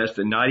undressed,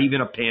 and not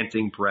even a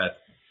panting breath.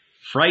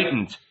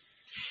 Frightened,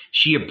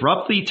 she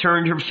abruptly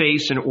turned her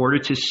face in order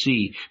to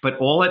see, but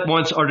all at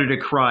once uttered a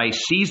cry,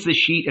 seized the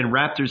sheet, and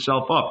wrapped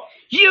herself up.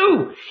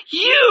 You!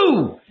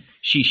 You!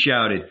 She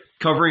shouted,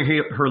 covering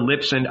her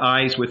lips and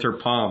eyes with her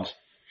palms.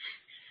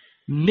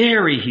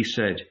 Mary, he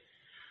said,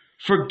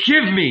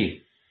 forgive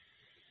me.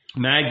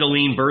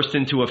 Magdalene burst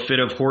into a fit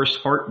of hoarse,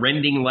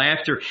 heart-rending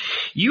laughter.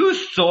 You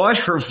thought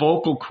her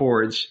vocal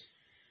cords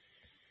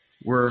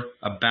were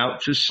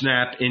about to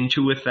snap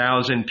into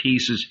 1,000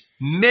 pieces.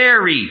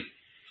 Mary,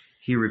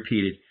 he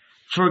repeated,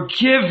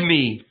 forgive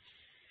me.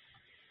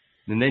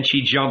 And then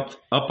she jumped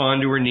up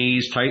onto her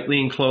knees, tightly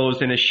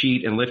enclosed in a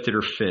sheet, and lifted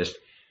her fist.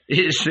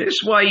 Is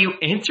this why you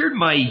entered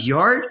my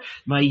yard,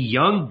 my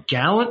young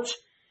gallant?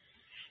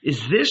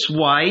 Is this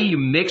why you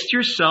mixed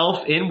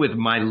yourself in with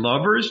my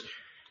lovers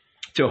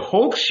to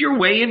hoax your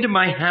way into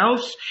my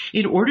house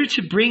in order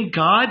to bring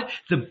God,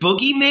 the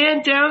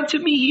boogeyman, down to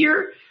me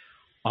here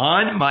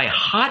on my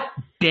hot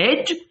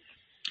bed?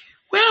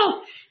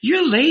 Well,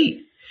 you're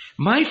late,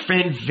 my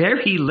friend,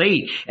 very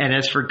late. And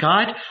as for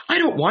God, I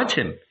don't want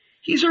him.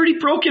 He's already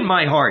broken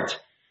my heart.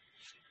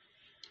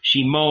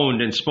 She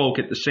moaned and spoke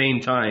at the same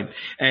time,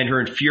 and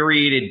her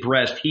infuriated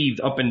breast heaved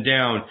up and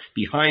down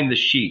behind the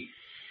sheet.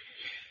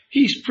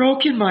 He's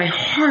broken my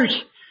heart.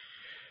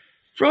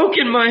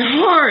 Broken my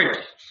heart.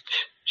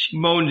 She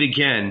moaned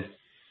again,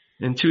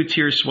 and 2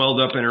 tears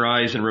swelled up in her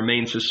eyes and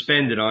remained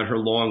suspended on her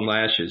long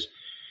lashes.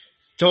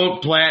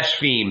 Don't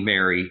blaspheme,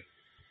 Mary.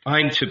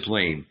 I'm to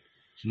blame,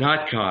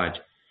 not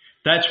God.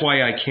 That's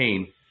why I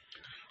came.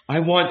 I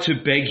want to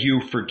beg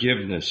you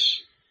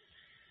forgiveness.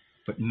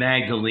 But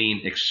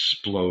Magdalene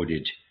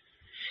exploded.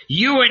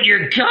 You and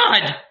your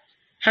God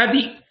have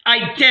the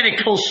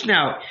identical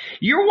snout.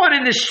 You're one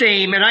and the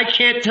same, and I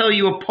can't tell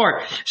you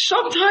apart.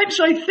 Sometimes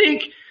I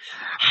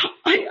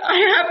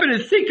happen to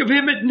think of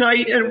him at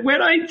night, and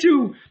when I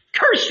do,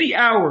 curse the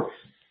hour.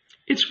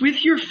 It's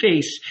with your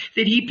face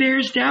that he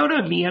bears down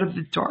on me out of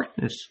the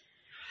darkness.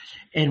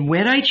 And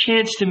when I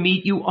chance to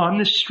meet you on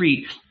the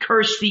street,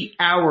 curse the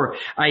hour.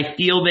 I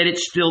feel that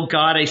it's still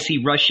God I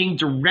see rushing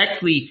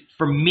directly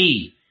for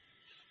me.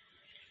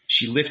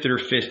 She lifted her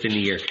fist in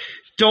the air.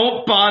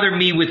 Don't bother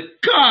me with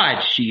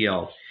God, she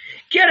yelled.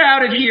 Get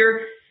out of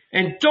here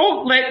and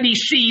don't let me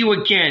see you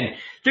again.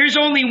 There's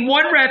only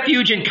one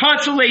refuge and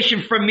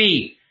consolation for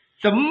me,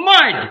 the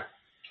mud.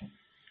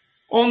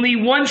 Only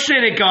one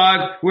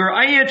synagogue where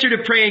I enter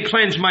to pray and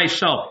cleanse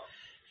myself,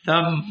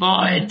 the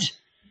mud.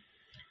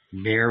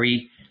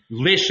 Mary,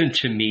 listen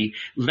to me.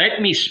 Let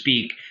me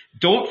speak.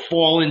 Don't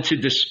fall into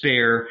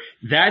despair.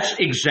 That's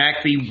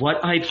exactly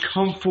what I've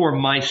come for,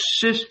 my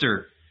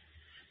sister.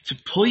 To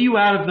pull you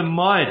out of the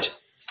mud.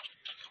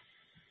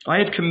 I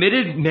have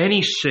committed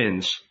many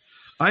sins.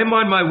 I'm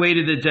on my way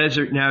to the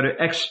desert now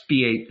to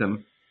expiate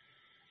them.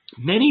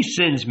 Many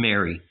sins,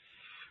 Mary,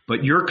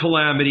 but your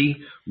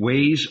calamity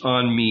weighs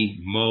on me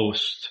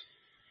most.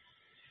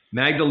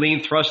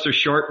 Magdalene thrust her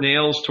sharp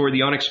nails toward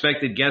the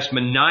unexpected guest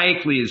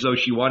maniacally as though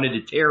she wanted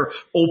to tear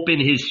open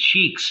his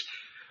cheeks.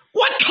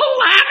 What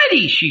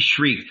calamity, she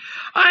shrieked.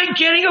 I'm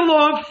getting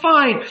along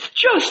fine,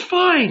 just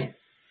fine.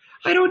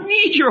 I don't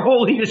need your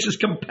holiness's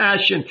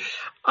compassion.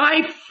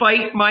 I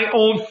fight my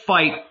own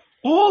fight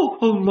all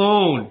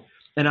alone,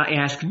 and I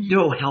ask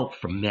no help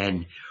from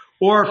men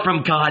or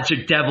from gods or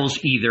devils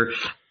either.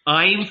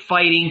 I'm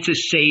fighting to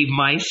save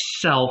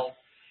myself,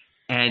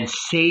 and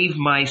save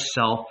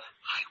myself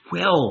I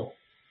will.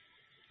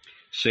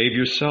 Save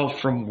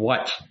yourself from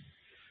what?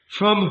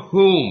 From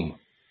whom?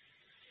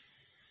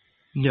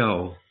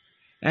 No.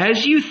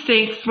 As you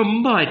think,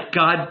 from mud,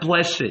 God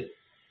bless it.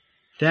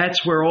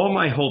 That's where all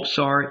my hopes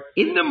are,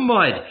 in the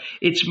mud.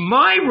 It's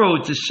my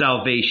road to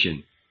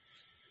salvation.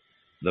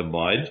 The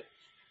mud?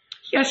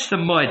 Yes, the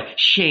mud,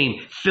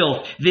 shame,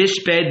 filth,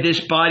 this bed,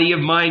 this body of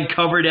mine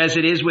covered as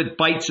it is with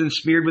bites and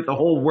smeared with the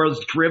whole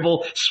world's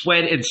drivel,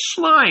 sweat, and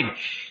slime.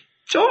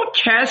 Don't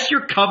cast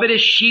your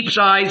covetous sheep's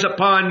eyes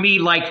upon me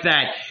like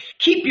that.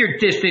 Keep your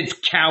distance,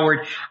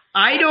 coward.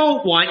 I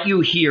don't want you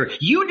here.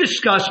 You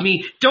disgust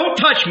me. Don't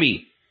touch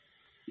me.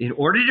 In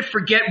order to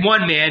forget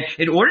one man,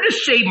 in order to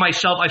save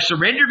myself, I've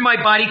surrendered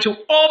my body to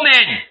all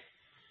men.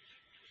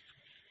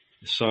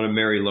 The son of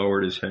Mary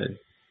lowered his head.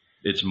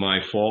 It's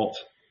my fault,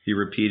 he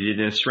repeated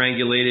in a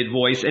strangulated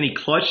voice, and he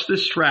clutched the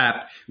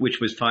strap which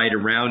was tied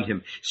around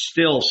him,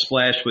 still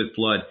splashed with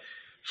blood.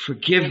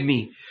 Forgive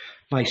me,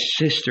 my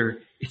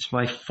sister. It's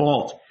my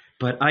fault,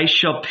 but I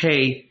shall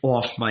pay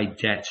off my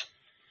debt.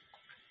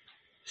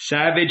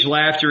 Savage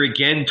laughter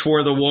again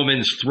tore the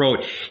woman's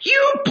throat.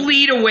 You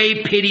bleed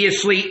away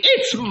piteously.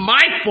 It's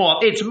my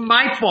fault. It's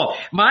my fault.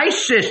 My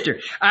sister.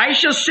 I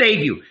shall save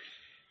you.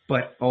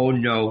 But, oh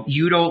no,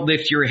 you don't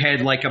lift your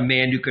head like a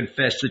man who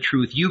confessed the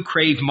truth. You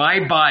crave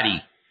my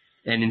body.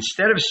 And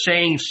instead of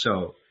saying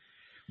so,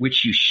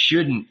 which you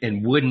shouldn't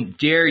and wouldn't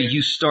dare,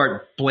 you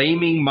start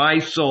blaming my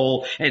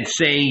soul and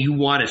saying you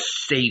want to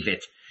save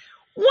it.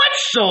 What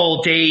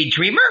soul,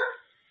 daydreamer?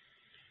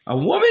 A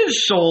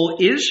woman's soul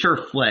is her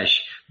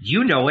flesh.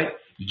 You know it.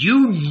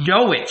 You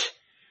know it,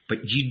 but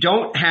you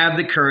don't have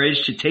the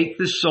courage to take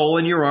the soul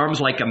in your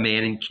arms like a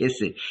man and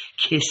kiss it.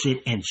 Kiss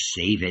it and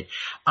save it.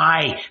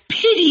 I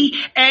pity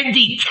and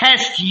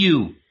detest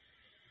you.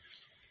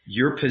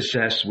 You're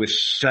possessed with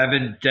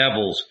 7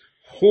 devils.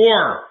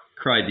 Whore,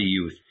 cried the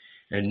youth,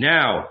 and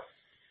now,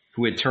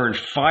 who had turned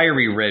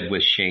fiery red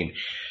with shame.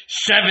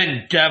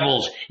 7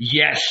 devils,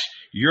 yes,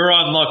 your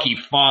unlucky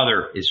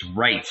father is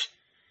right.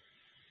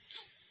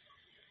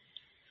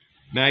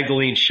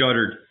 Magdalene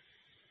shuddered.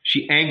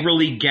 She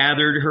angrily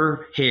gathered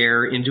her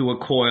hair into a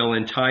coil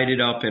and tied it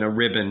up in a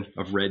ribbon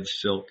of red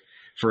silk.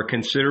 For a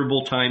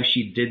considerable time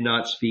she did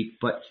not speak,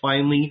 but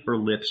finally her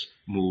lips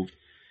moved.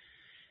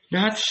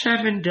 Not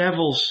 7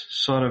 devils,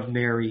 son of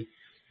Mary.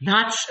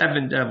 Not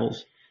 7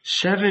 devils.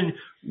 7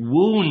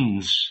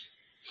 wounds.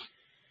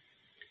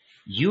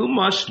 You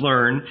must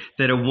learn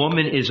that a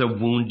woman is a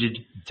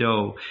wounded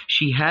doe.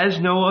 She has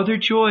no other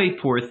joy,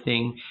 poor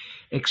thing,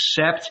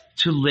 except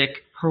to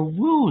lick her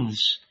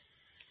wounds.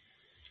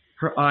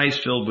 Her eyes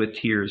filled with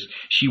tears.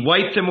 She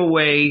wiped them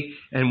away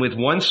and with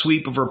one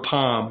sweep of her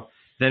palm,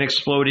 then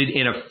exploded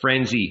in a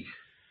frenzy.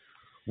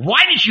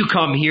 Why did you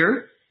come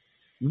here?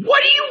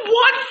 What do you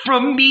want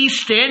from me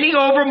standing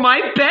over my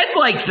bed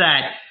like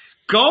that?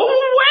 Go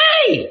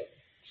away!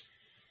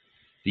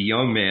 The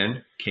young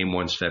man came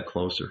one step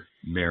closer.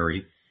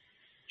 Mary,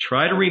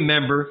 try to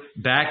remember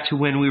back to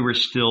when we were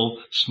still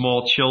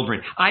small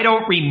children. I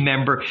don't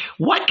remember.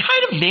 What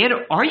kind of man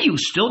are you,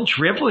 still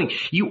dribbling?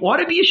 You ought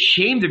to be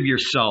ashamed of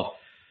yourself.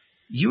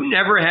 You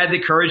never had the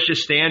courage to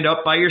stand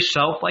up by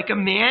yourself like a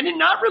man and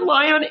not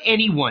rely on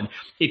anyone.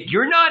 If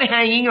you're not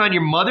hanging on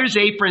your mother's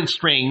apron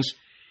strings,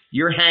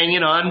 you're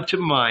hanging on to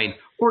mine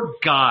or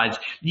God's.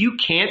 You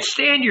can't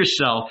stand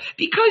yourself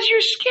because you're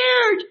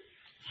scared.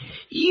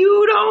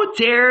 You don't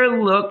dare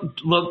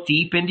look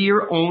deep into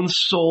your own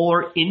soul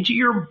or into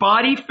your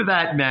body for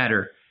that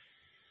matter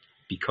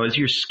because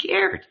you're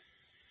scared.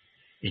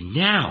 And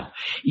now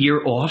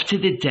you're off to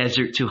the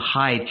desert to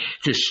hide,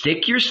 to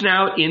stick your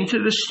snout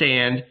into the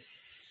sand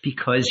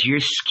because you're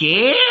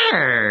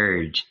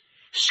scared.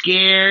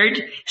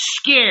 Scared.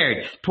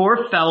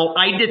 Poor fellow,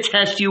 I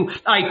detest you.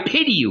 I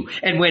pity you.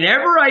 And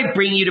whenever I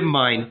bring you to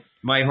mind,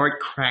 my heart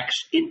cracks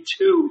in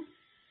two.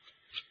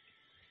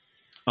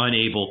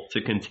 Unable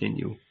to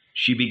continue,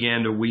 she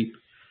began to weep.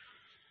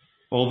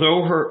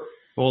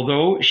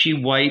 Although she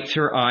wiped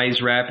her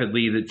eyes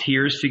rapidly, the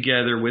tears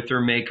together with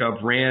her makeup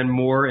ran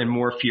more and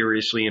more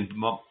furiously and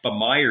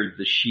bemired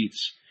the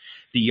sheets.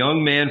 The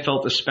young man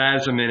felt a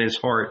spasm in his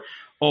heart.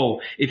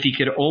 Oh, if he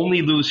could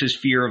only lose his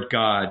fear of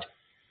God,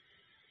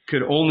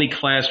 could only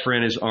clasp her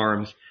in his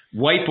arms,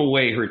 wipe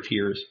away her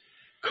tears,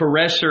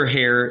 caress her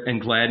hair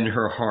and gladden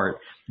her heart,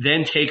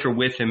 then take her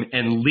with him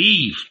and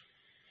leave.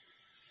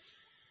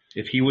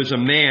 If he was a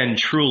man,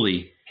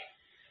 truly,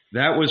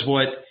 that was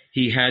what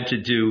he had to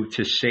do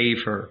to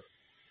save her.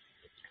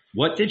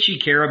 What did she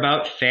care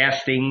about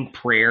fasting,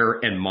 prayer,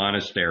 and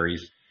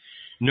monasteries?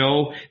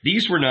 No,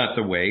 these were not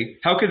the way.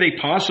 How could they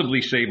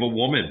possibly save a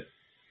woman?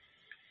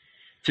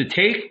 To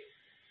take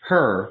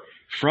her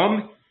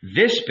from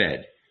this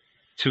bed,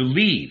 to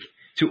leave,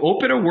 to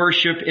open a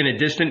worship in a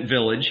distant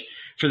village,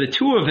 for the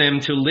two of them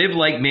to live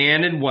like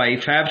man and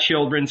wife, have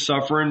children,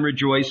 suffer and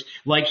rejoice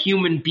like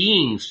human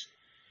beings.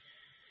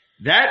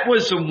 That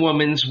was a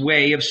woman's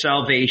way of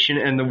salvation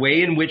and the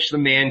way in which the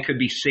man could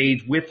be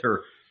saved with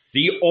her.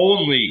 The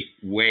only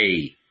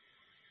way.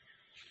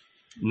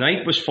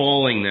 Night was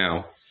falling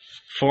now.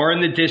 Far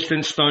in the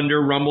distance,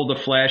 thunder rumbled. A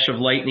flash of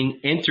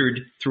lightning entered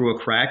through a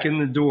crack in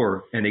the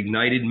door and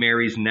ignited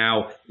Mary's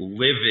now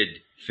livid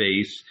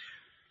face,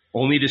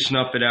 only to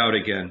snuff it out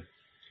again.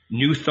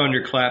 New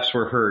thunderclaps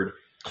were heard,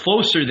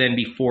 closer than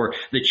before.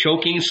 The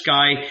choking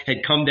sky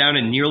had come down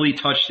and nearly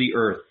touched the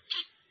earth.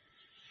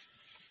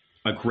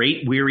 A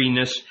great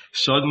weariness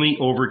suddenly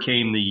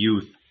overcame the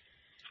youth.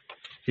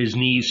 His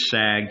knees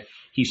sagged.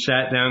 He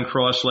sat down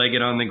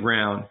cross-legged on the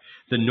ground.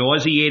 The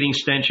nauseating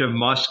stench of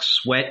musk,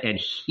 sweat, and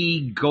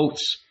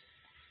he-goats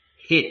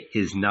hit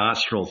his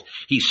nostrils.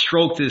 He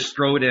stroked his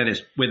throat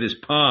with his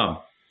palm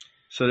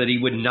so that he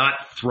would not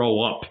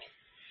throw up.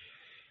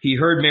 He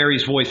heard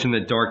Mary's voice in the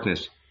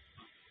darkness.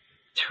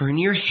 Turn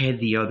your head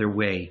the other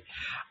way.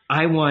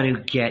 I want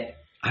to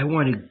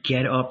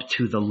get up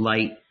to the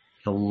light,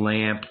 the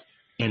lamp,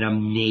 and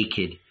I'm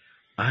naked.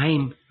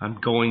 I'm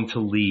going to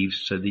leave,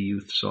 said the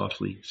youth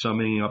softly.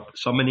 Summoning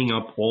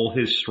up all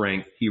his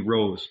strength, he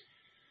rose.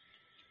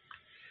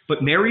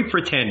 But Mary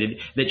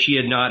pretended that she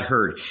had not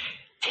heard.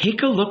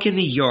 Take a look in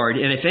the yard,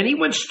 and if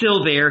anyone's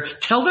still there,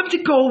 tell them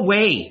to go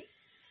away.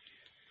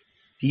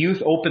 The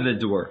youth opened the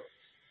door,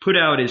 put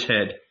out his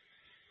head.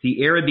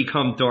 The air had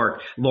become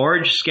dark.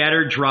 Large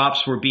scattered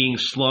drops were being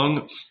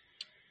slung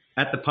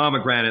at the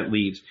pomegranate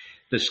leaves.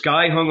 The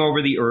sky hung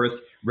over the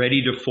earth,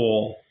 ready to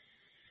fall.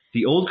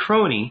 The old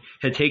crone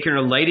had taken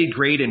her lighted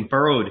grate and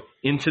burrowed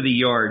into the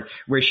yard,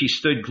 where she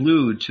stood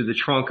glued to the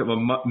trunk of a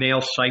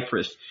male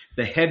cypress.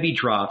 The heavy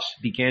drops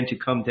began to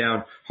come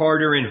down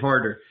harder and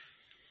harder.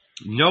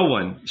 No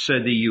one,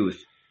 said the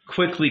youth,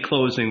 quickly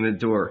closing the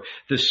door.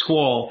 The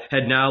squall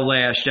had now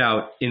lashed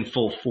out in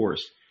full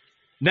force.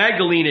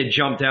 Magdalene had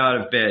jumped out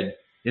of bed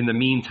in the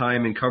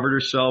meantime and covered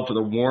herself with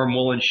a warm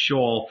woolen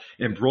shawl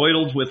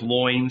embroidered with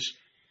loins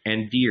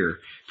and deer,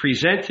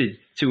 presented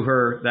to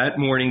her that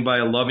morning by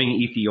a loving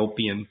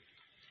Ethiopian.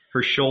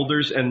 Her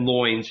shoulders and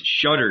loins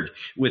shuddered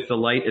with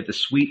delight at the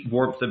sweet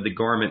warmth of the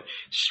garment.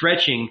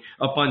 Stretching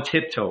up on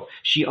tiptoe,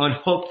 she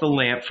unhooked the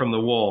lamp from the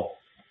wall.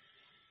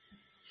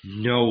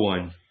 "No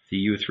one," the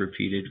youth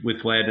repeated,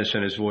 with gladness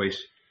in his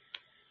voice.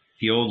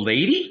 "The old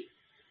lady?"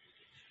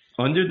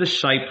 "Under the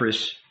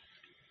cypress,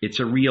 it's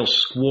a real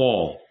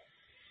squall."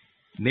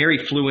 Mary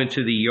flew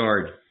into the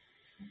yard,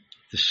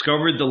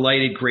 discovered the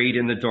lighted grate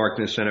in the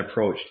darkness, and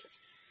approached.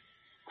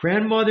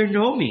 "Grandmother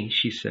know me,"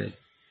 she said,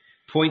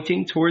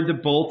 pointing toward the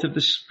bolt of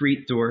the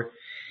street door.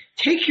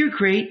 "Take your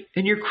grate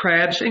and your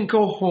crabs and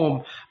go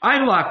home.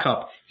 I lock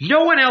up.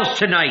 No one else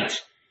tonight."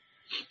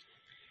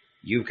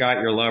 "You've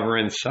got your lover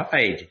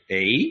inside,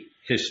 eh?"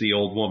 hissed the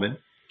old woman,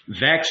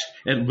 vexed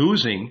at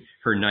losing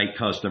her night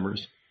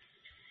customers.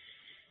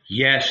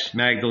 "Yes,"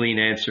 Magdalene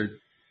answered.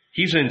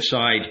 "He's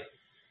inside.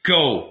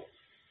 Go."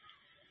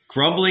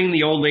 Grumbling,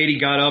 the old lady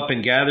got up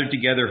and gathered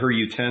together her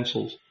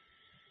utensils.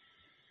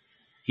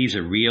 "He's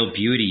a real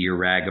beauty, your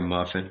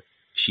ragamuffin,"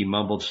 she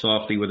mumbled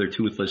softly with her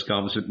toothless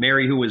gums. But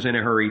Mary, who was in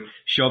a hurry,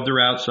 shoved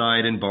her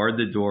outside and barred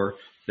the door.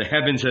 The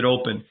heavens had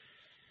opened.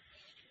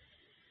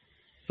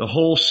 The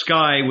whole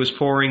sky was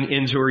pouring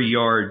into her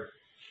yard.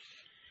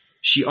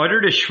 She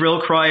uttered a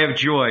shrill cry of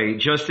joy,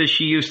 just as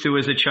she used to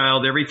as a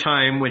child every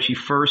time when she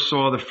first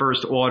saw the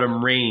first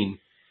autumn rain.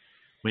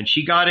 When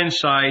she got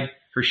inside,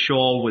 her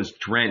shawl was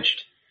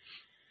drenched.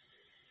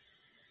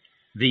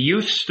 The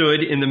youth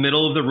stood in the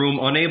middle of the room,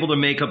 unable to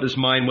make up his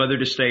mind whether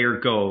to stay or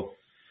go.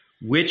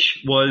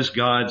 Which was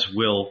God's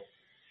will?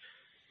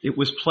 It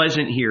was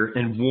pleasant here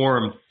and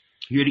warm.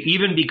 He had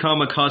even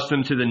become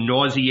accustomed to the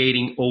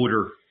nauseating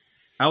odor.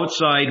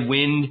 Outside,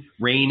 wind,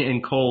 rain,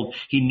 and cold.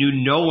 He knew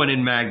no one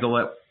in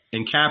Magdala,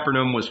 and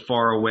Capernaum was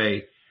far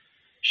away.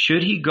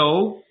 Should he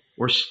go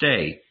or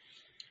stay?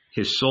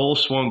 His soul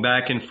swung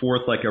back and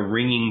forth like a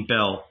ringing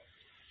bell.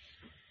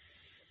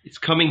 "It's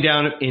coming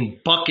down in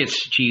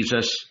buckets,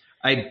 Jesus.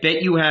 I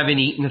bet you haven't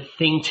eaten a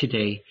thing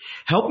today.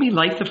 Help me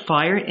light the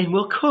fire and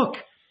we'll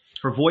cook."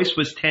 Her voice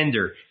was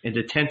tender and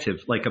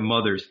attentive like a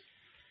mother's.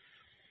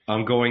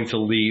 "I'm going to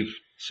leave,"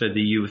 said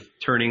the youth,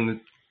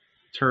 turning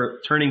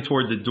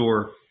toward the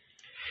door.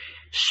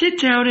 "Sit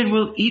down and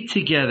we'll eat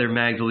together,"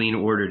 Magdalene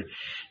ordered.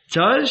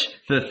 "Does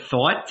the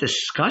thought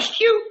disgust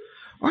you?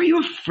 Are you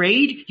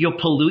afraid you'll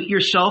pollute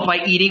yourself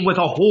by eating with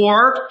a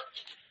whore?"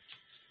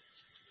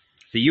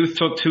 The youth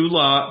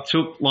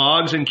took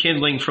logs and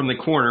kindling from the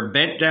corner,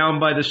 bent down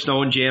by the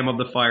stone jamb of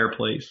the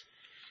fireplace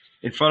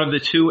in front of the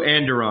two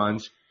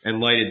andirons, and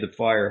lighted the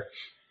fire.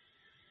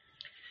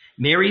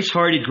 Mary's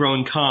heart had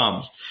grown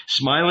calm.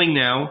 Smiling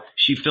now,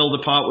 she filled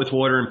a pot with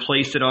water and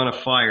placed it on a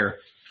fire.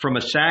 From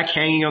a sack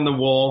hanging on the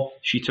wall,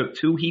 she took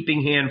 2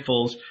 heaping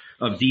handfuls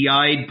of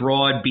de-eyed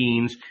broad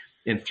beans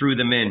and threw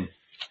them in.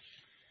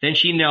 Then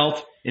she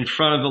knelt in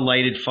front of the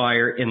lighted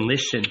fire and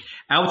listened.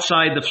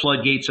 Outside, the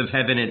floodgates of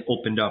heaven had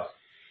opened up.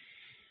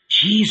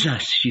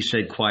 "Jesus," she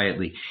said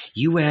quietly,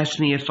 "you asked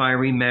me if I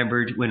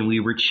remembered when we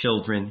were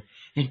children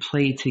and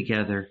played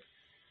together."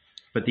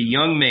 But the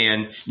young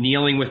man,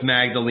 kneeling with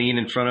Magdalene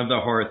in front of the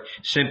hearth,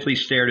 simply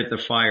stared at the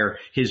fire,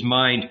 his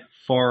mind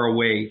far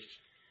away.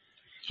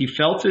 He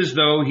felt as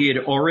though he had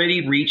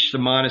already reached the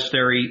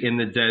monastery in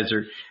the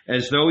desert,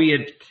 as though he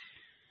had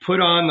put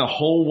on the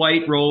whole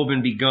white robe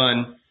and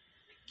begun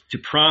to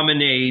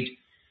promenade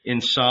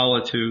in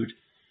solitude.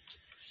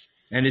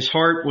 And his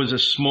heart was a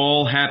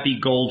small, happy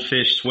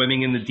goldfish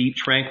swimming in the deep,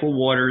 tranquil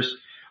waters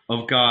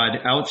of God.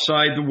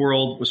 Outside, the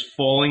world was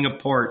falling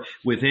apart.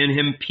 Within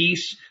him,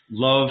 peace,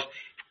 love,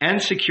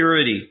 and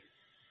security.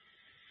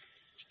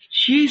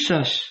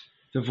 "Jesus,"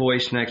 the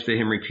voice next to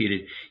him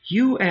repeated,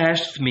 "you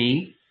asked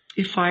me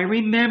if I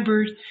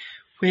remembered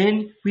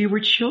when we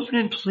were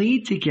children and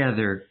played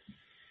together."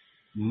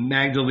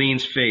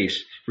 Magdalene's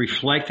face,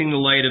 reflecting the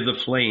light of the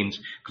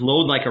flames,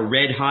 glowed like a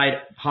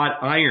red-hot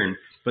iron,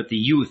 but the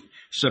youth,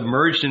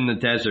 submerged in the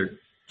desert,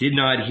 did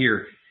not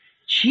hear.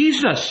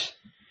 "Jesus,"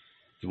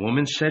 the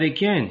woman said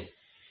again,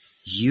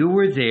 "you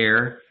were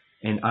there,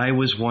 and I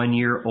was 1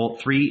 year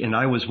old, 3, and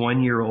I was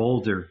 1 year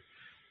older.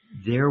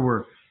 There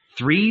were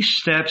 3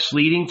 steps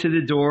leading to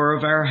the door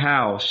of our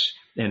house,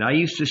 and I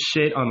used to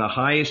sit on the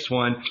highest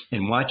one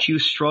and watch you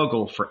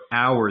struggle for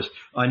hours,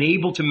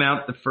 unable to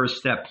mount the first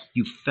step.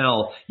 You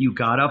fell, you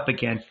got up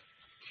again.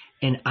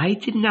 And I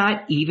did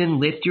not even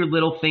lift your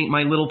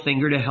my little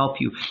finger to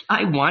help you.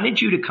 I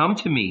wanted you to come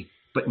to me,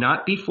 but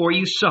not before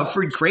you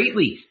suffered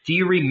greatly. Do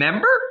you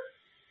remember?"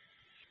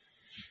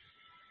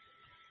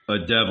 A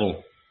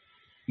devil.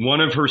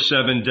 One of her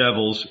 7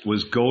 devils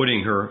was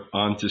goading her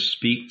on to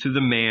speak to the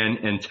man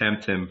and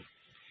tempt him.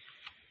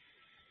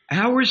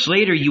 Hours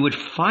later, you would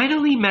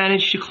finally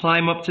manage to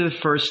climb up to the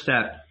first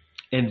step,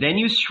 and then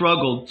you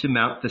struggled to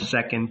mount the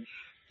second,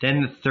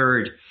 then the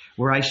third,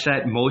 where I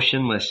sat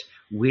motionless,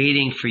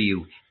 waiting for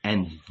you,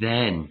 And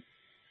then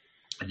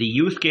the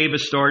youth gave a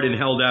start and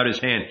held out his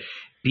hand.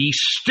 "Be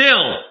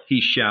still,"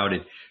 he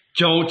shouted.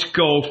 "Don't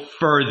go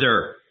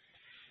further."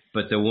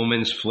 But the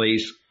woman's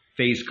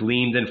face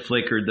gleamed and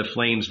flickered. The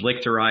flames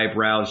licked her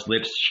eyebrows,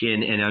 lips,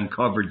 chin, and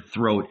uncovered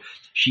throat.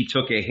 She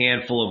took a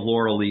handful of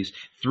laurel leaves,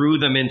 threw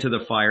them into the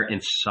fire,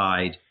 and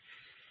sighed.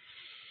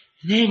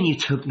 "Then you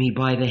took me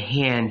by the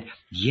hand.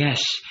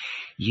 Yes,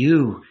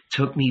 you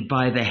took me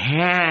by the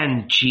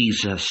hand,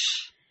 Jesus.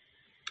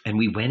 And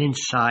we went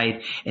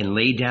inside and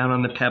lay down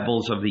on the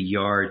pebbles of the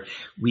yard.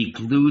 We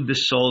glued the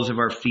soles of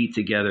our feet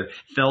together,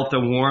 felt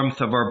the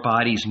warmth of our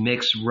bodies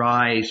mix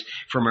rise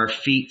from our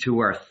feet to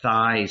our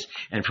thighs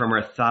and from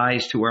our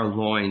thighs to our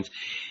loins.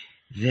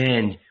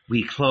 Then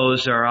we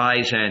closed our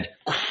eyes and—"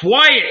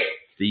 "Quiet!"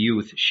 the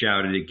youth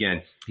shouted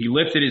again. He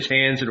lifted his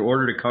hands in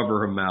order to cover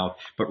her mouth,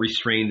 but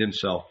restrained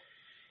himself.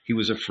 He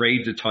was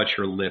afraid to touch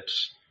her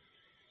lips.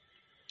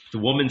 The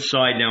woman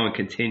sighed now and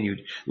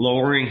continued,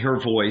 lowering her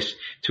voice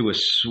to a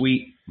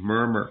sweet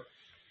murmur.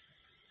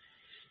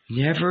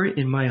 "Never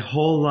in my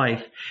whole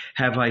life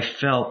have I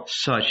felt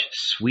such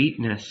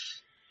sweetness."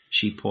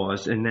 She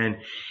paused, and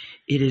then,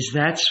 "It is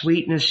that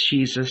sweetness,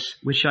 Jesus,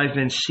 which I've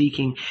been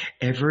seeking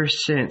ever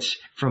since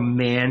from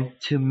man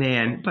to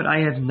man, but I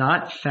have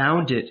not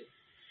found it."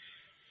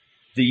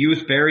 The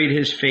youth buried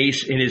his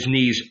face in his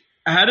knees.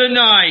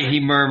 "Adonai," he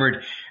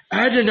murmured.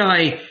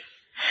 "Adonai,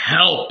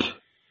 help."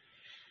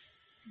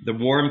 The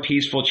warm,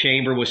 peaceful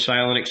chamber was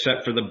silent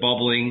except for the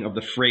bubbling of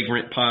the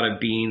fragrant pot of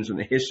beans and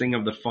the hissing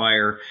of the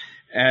fire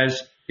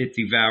as it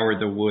devoured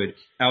the wood.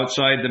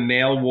 Outside, the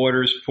male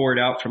waters poured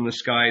out from the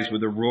skies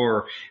with a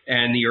roar,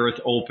 and the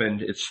earth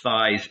opened its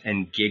thighs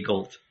and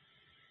giggled.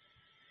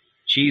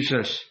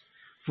 "Jesus,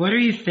 what are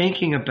you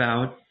thinking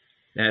about?"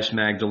 asked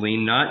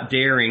Magdalene, not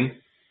daring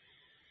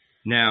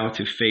now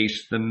to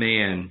face the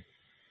man.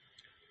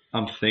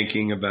 "I'm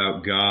thinking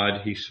about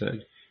God," he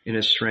said in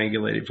a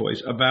strangulated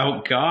voice.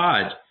 "About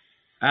God,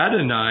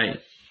 Adonai."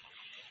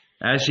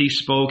 As he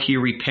spoke, he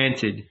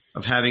repented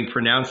of having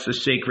pronounced the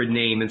sacred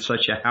name in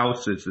such a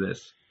house as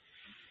this.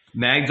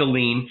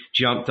 Magdalene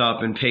jumped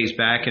up and paced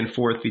back and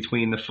forth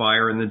between the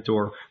fire and the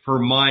door. Her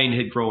mind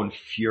had grown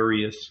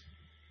furious.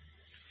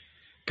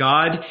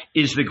 God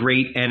is the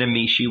great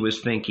enemy, she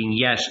was thinking.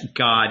 Yes,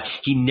 God.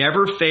 He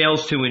never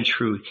fails to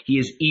intrude. He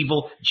is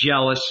evil,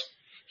 jealous.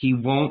 He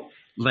won't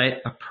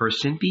let a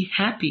person be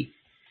happy.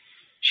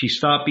 She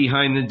stopped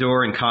behind the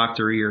door and cocked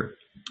her ear.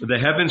 The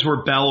heavens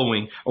were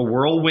bellowing. A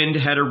whirlwind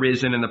had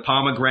arisen, and the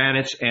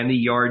pomegranates and the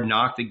yard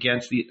knocked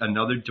against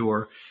another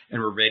door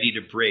and were ready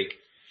to break.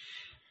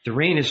 "The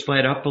rain has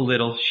let up a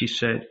little," she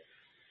said.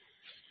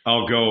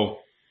 "I'll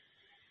go,"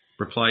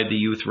 replied the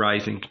youth,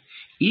 rising.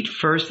 "Eat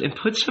first and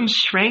put some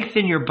strength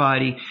in your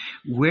body.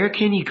 Where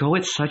can you go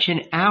at such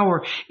an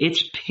hour?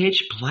 It's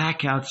pitch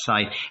black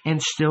outside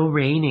and still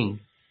raining."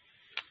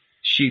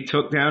 She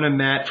took down a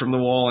mat from the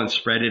wall and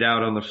spread it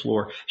out on the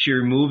floor. She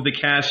removed the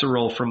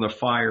casserole from the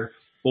fire,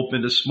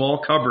 opened a small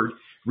cupboard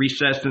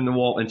recessed in the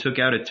wall, and took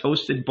out a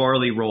toasted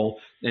barley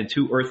roll and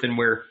 2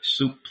 earthenware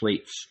soup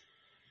plates.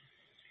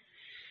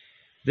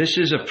 "This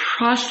is a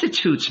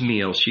prostitute's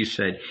meal," she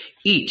said.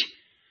 "Eat,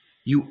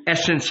 you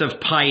essence of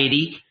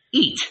piety,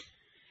 eat,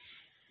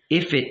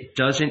 if it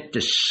doesn't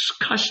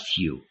disgust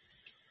you."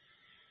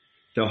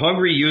 The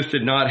hungry youth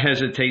did not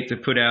hesitate to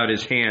put out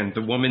his hand.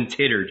 The woman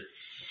tittered.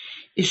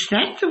 "Is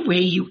that the way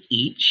you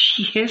eat?"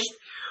 she hissed.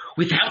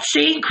 "Without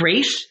saying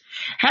grace?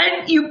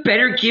 Hadn't you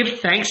better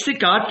give thanks to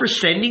God for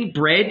sending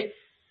bread,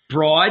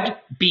 broad,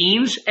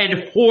 beans, and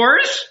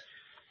whores?"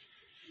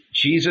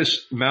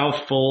 Jesus'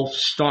 mouthful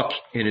stuck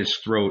in his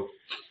throat.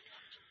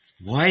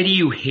 "Why do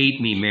you hate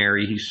me,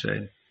 Mary?" he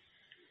said.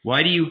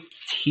 "Why do you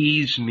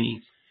tease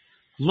me?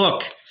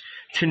 Look,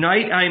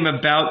 tonight I am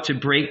about to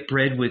break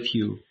bread with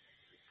you.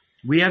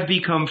 We have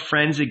become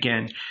friends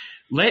again.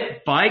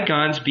 Let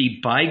bygones be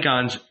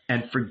bygones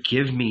and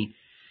forgive me.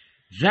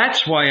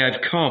 That's why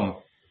I've come.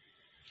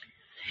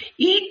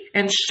 Eat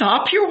and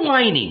stop your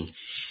whining.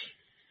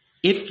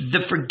 If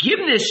the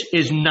forgiveness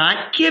is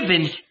not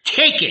given,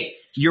 take it.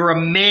 You're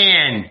a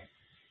man."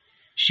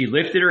 She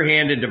lifted her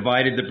hand and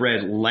divided the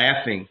bread,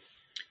 laughing.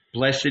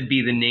 "Blessed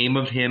be the name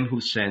of him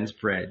who sends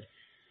bread,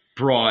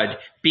 broad,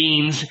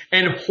 beans,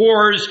 and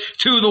whores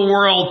to the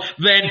world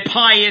than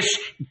pious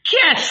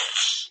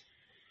guests."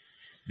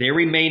 They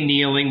remained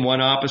kneeling,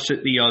 one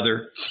opposite the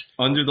other,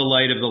 under the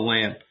light of the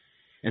lamp,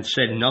 and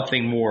said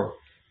nothing more.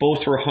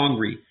 Both were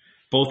hungry.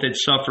 Both had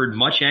suffered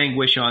much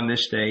anguish on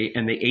this day,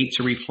 and they ate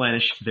to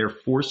replenish their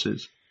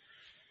forces.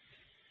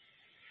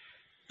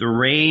 The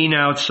rain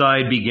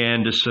outside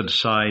began to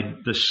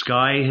subside. The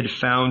sky had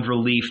found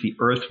relief. The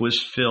earth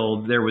was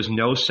filled. There was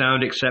no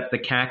sound except the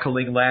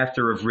cackling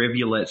laughter of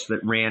rivulets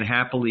that ran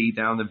happily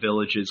down the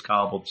village's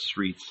cobbled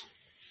streets.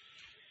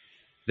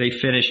 They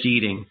finished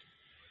eating.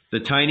 The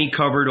tiny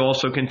cupboard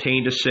also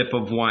contained a sip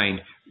of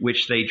wine,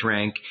 which they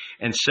drank,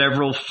 and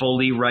several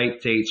fully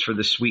ripe dates for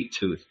the sweet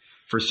tooth.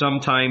 For some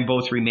time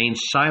both remained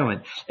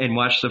silent and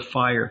watched the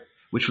fire,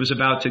 which was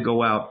about to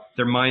go out.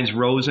 Their minds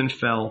rose and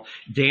fell,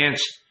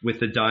 danced with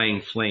the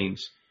dying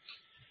flames.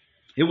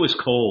 It was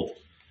cold.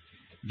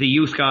 The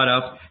youth got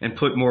up and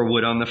put more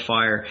wood on the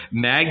fire.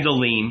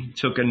 Magdalene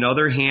took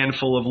another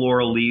handful of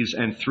laurel leaves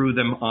and threw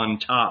them on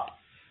top.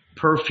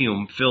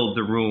 Perfume filled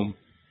the room.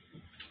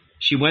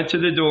 She went to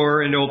the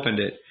door and opened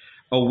it.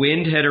 A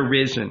wind had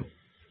arisen.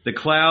 The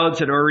clouds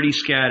had already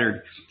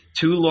scattered.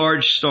 2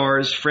 large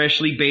stars,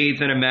 freshly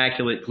bathed and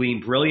immaculate,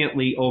 gleamed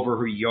brilliantly over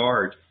her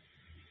yard.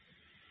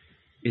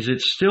 "Is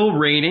it still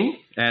raining?"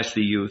 asked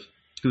the youth,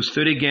 who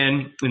stood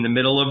again in the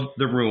middle of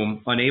the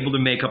room, unable to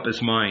make up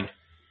his mind.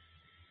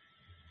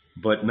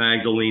 But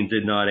Magdalene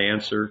did not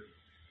answer.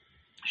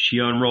 She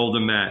unrolled a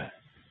mat,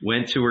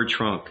 went to her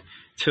trunk,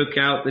 took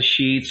out the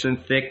sheets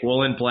and thick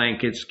woolen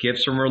blankets,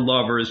 gifts from her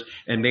lovers,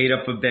 and made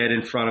up a bed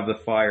in front of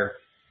the fire.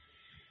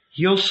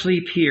 "You'll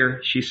sleep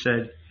here," she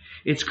said.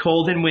 "It's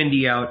cold and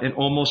windy out and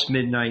almost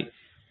midnight.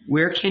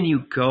 Where can you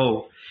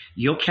go?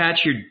 You'll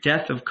catch your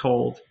death of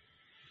cold.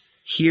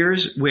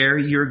 Here's where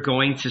you're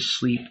going to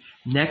sleep,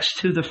 next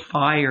to the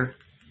fire."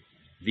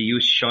 The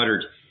youth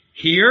shuddered.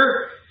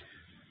 "Here?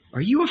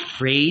 Are you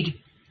afraid?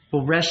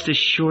 Well, rest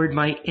assured,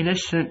 my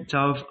innocent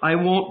dove, I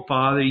won't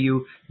bother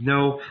you.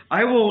 No,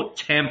 I won't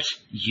tempt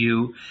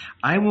you.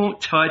 I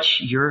won't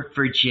touch your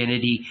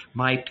virginity,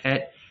 my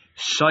pet,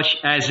 such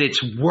as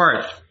it's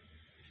worth."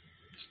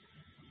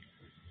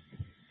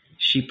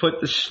 She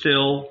put the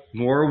still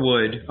more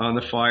wood on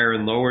the fire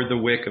and lowered the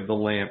wick of the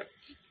lamp.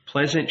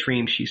 "Pleasant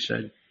dreams," she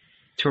said.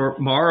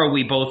 "Tomorrow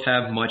we both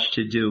have much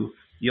to do.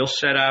 You'll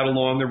set out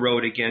along the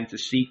road again to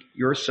seek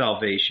your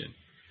salvation.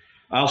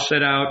 I'll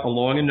set out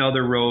along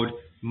another road,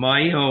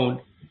 my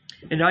own,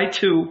 and I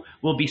too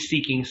will be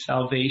seeking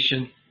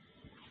salvation.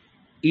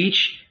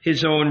 Each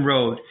his own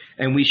road,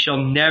 and we shall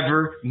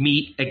never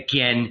meet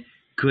again.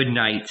 Good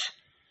night."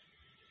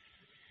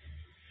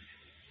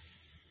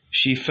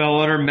 She fell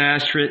on her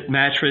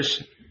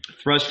mattress,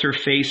 thrust her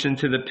face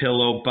into the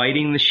pillow,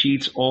 biting the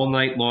sheets all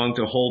night long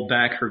to hold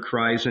back her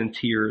cries and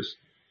tears.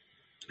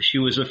 She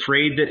was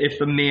afraid that if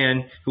the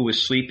man who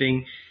was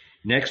sleeping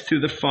next to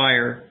the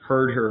fire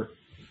heard her,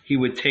 he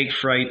would take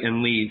fright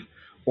and leave.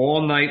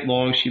 All night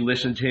long she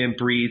listened to him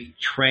breathe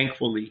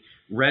tranquilly,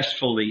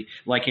 restfully,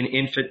 like an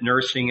infant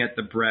nursing at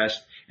the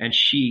breast, and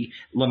she,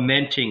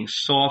 lamenting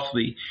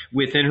softly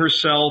within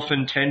herself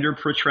in tender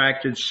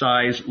protracted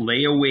sighs,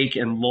 lay awake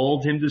and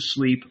lulled him to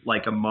sleep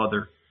like a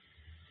mother.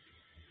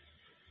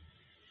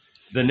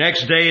 The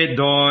next day at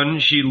dawn,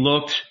 she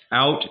looked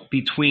out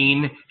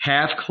between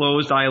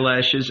half-closed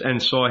eyelashes and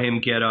saw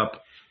him get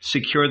up,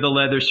 secure the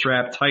leather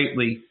strap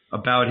tightly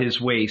about his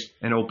waist,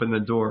 and open the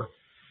door.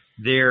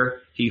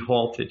 There he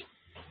halted.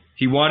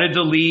 He wanted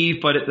to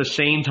leave, but at the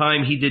same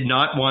time he did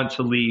not want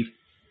to leave.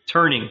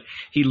 Turning,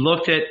 he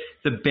looked at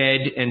the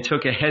bed and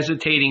took a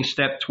hesitating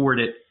step toward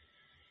it.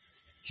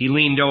 He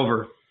leaned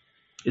over.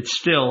 It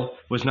still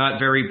was not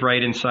very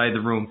bright inside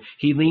the room.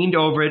 He leaned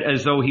over it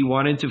as though he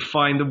wanted to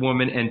find the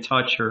woman and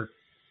touch her.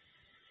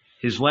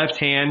 His left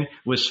hand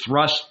was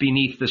thrust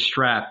beneath the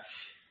strap.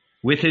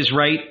 With his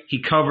right,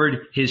 he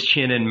covered his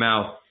chin and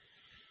mouth.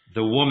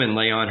 The woman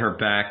lay on her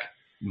back,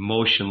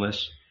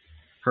 motionless,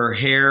 her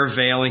hair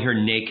veiling her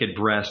naked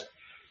breast.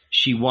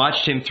 She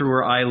watched him through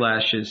her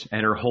eyelashes,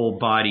 and her whole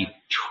body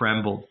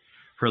trembled.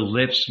 Her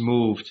lips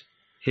moved.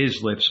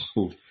 His lips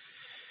moved.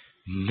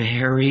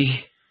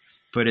 "Mary."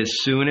 But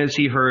as soon as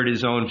he heard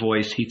his own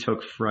voice, he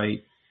took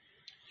fright.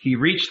 He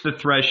reached the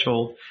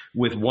threshold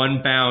with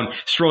one bound,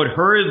 strode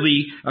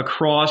hurriedly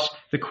across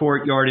the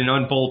courtyard and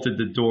unbolted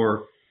the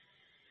door.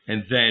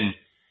 And then,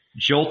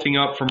 jolting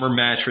up from her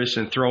mattress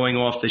and throwing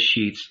off the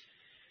sheets,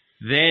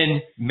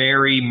 then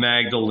Mary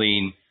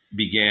Magdalene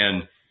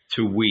began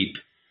to weep.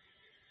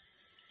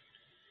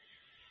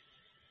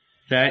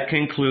 That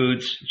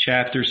concludes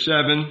chapter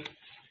 7.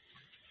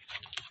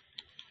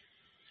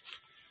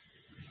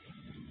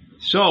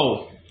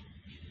 So,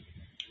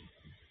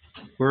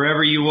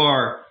 wherever you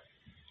are,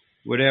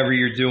 whatever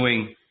you're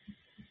doing,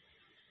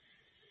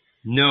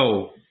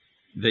 know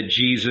that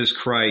Jesus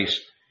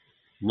Christ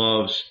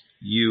loves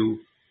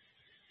you.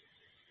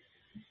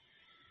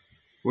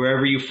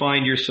 Wherever you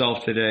find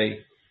yourself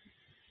today,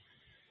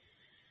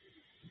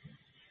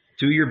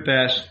 do your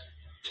best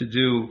to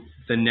do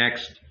the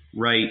next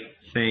right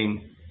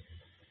thing.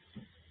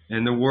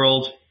 And the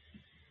world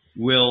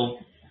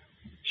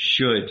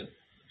should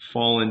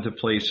fall into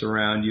place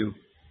around you.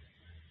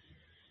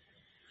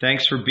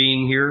 Thanks for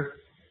being here.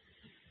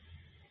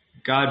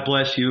 God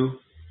bless you.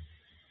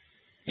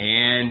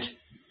 And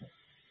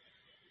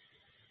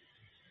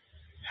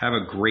have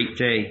a great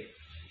day.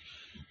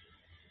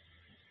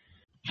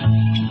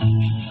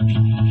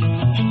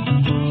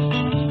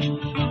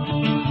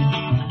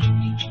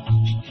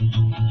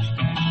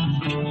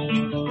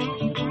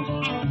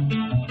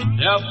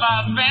 If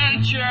I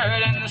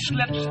ventured in the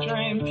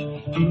slipstream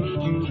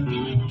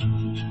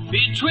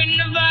between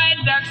the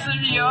viaducts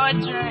of your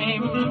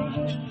dream,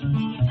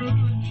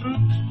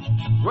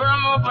 where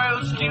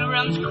mobile steel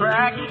rims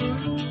crack and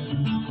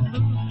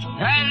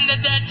the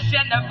ditch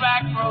and the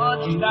back road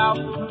stop,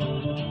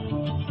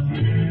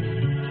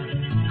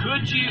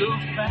 could you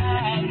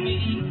find me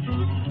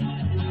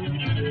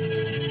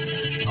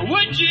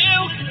Would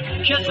you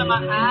kiss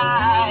my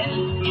eyes,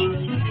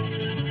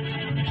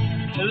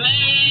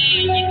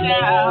 lay you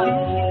down?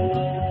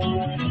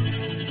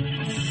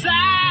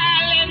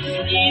 Silence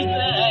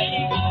easy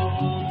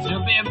to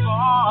be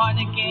born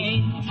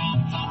again,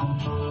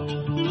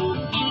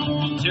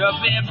 to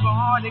be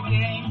born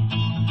again.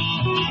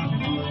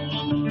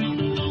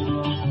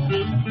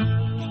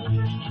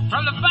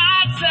 From the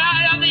far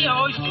side of the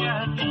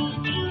ocean,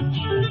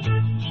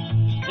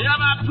 yeah,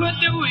 I put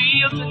the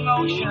wheels in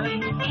motion.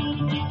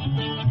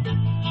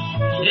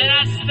 Then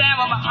I stand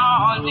with my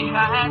arms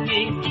behind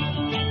me.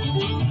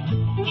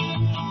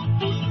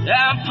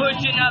 I'm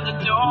pushing out the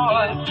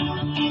door.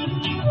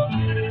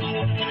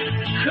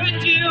 Could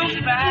you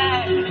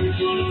find me?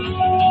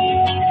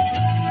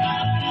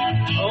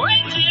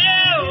 Would you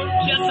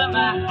kiss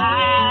my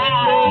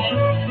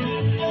eyes?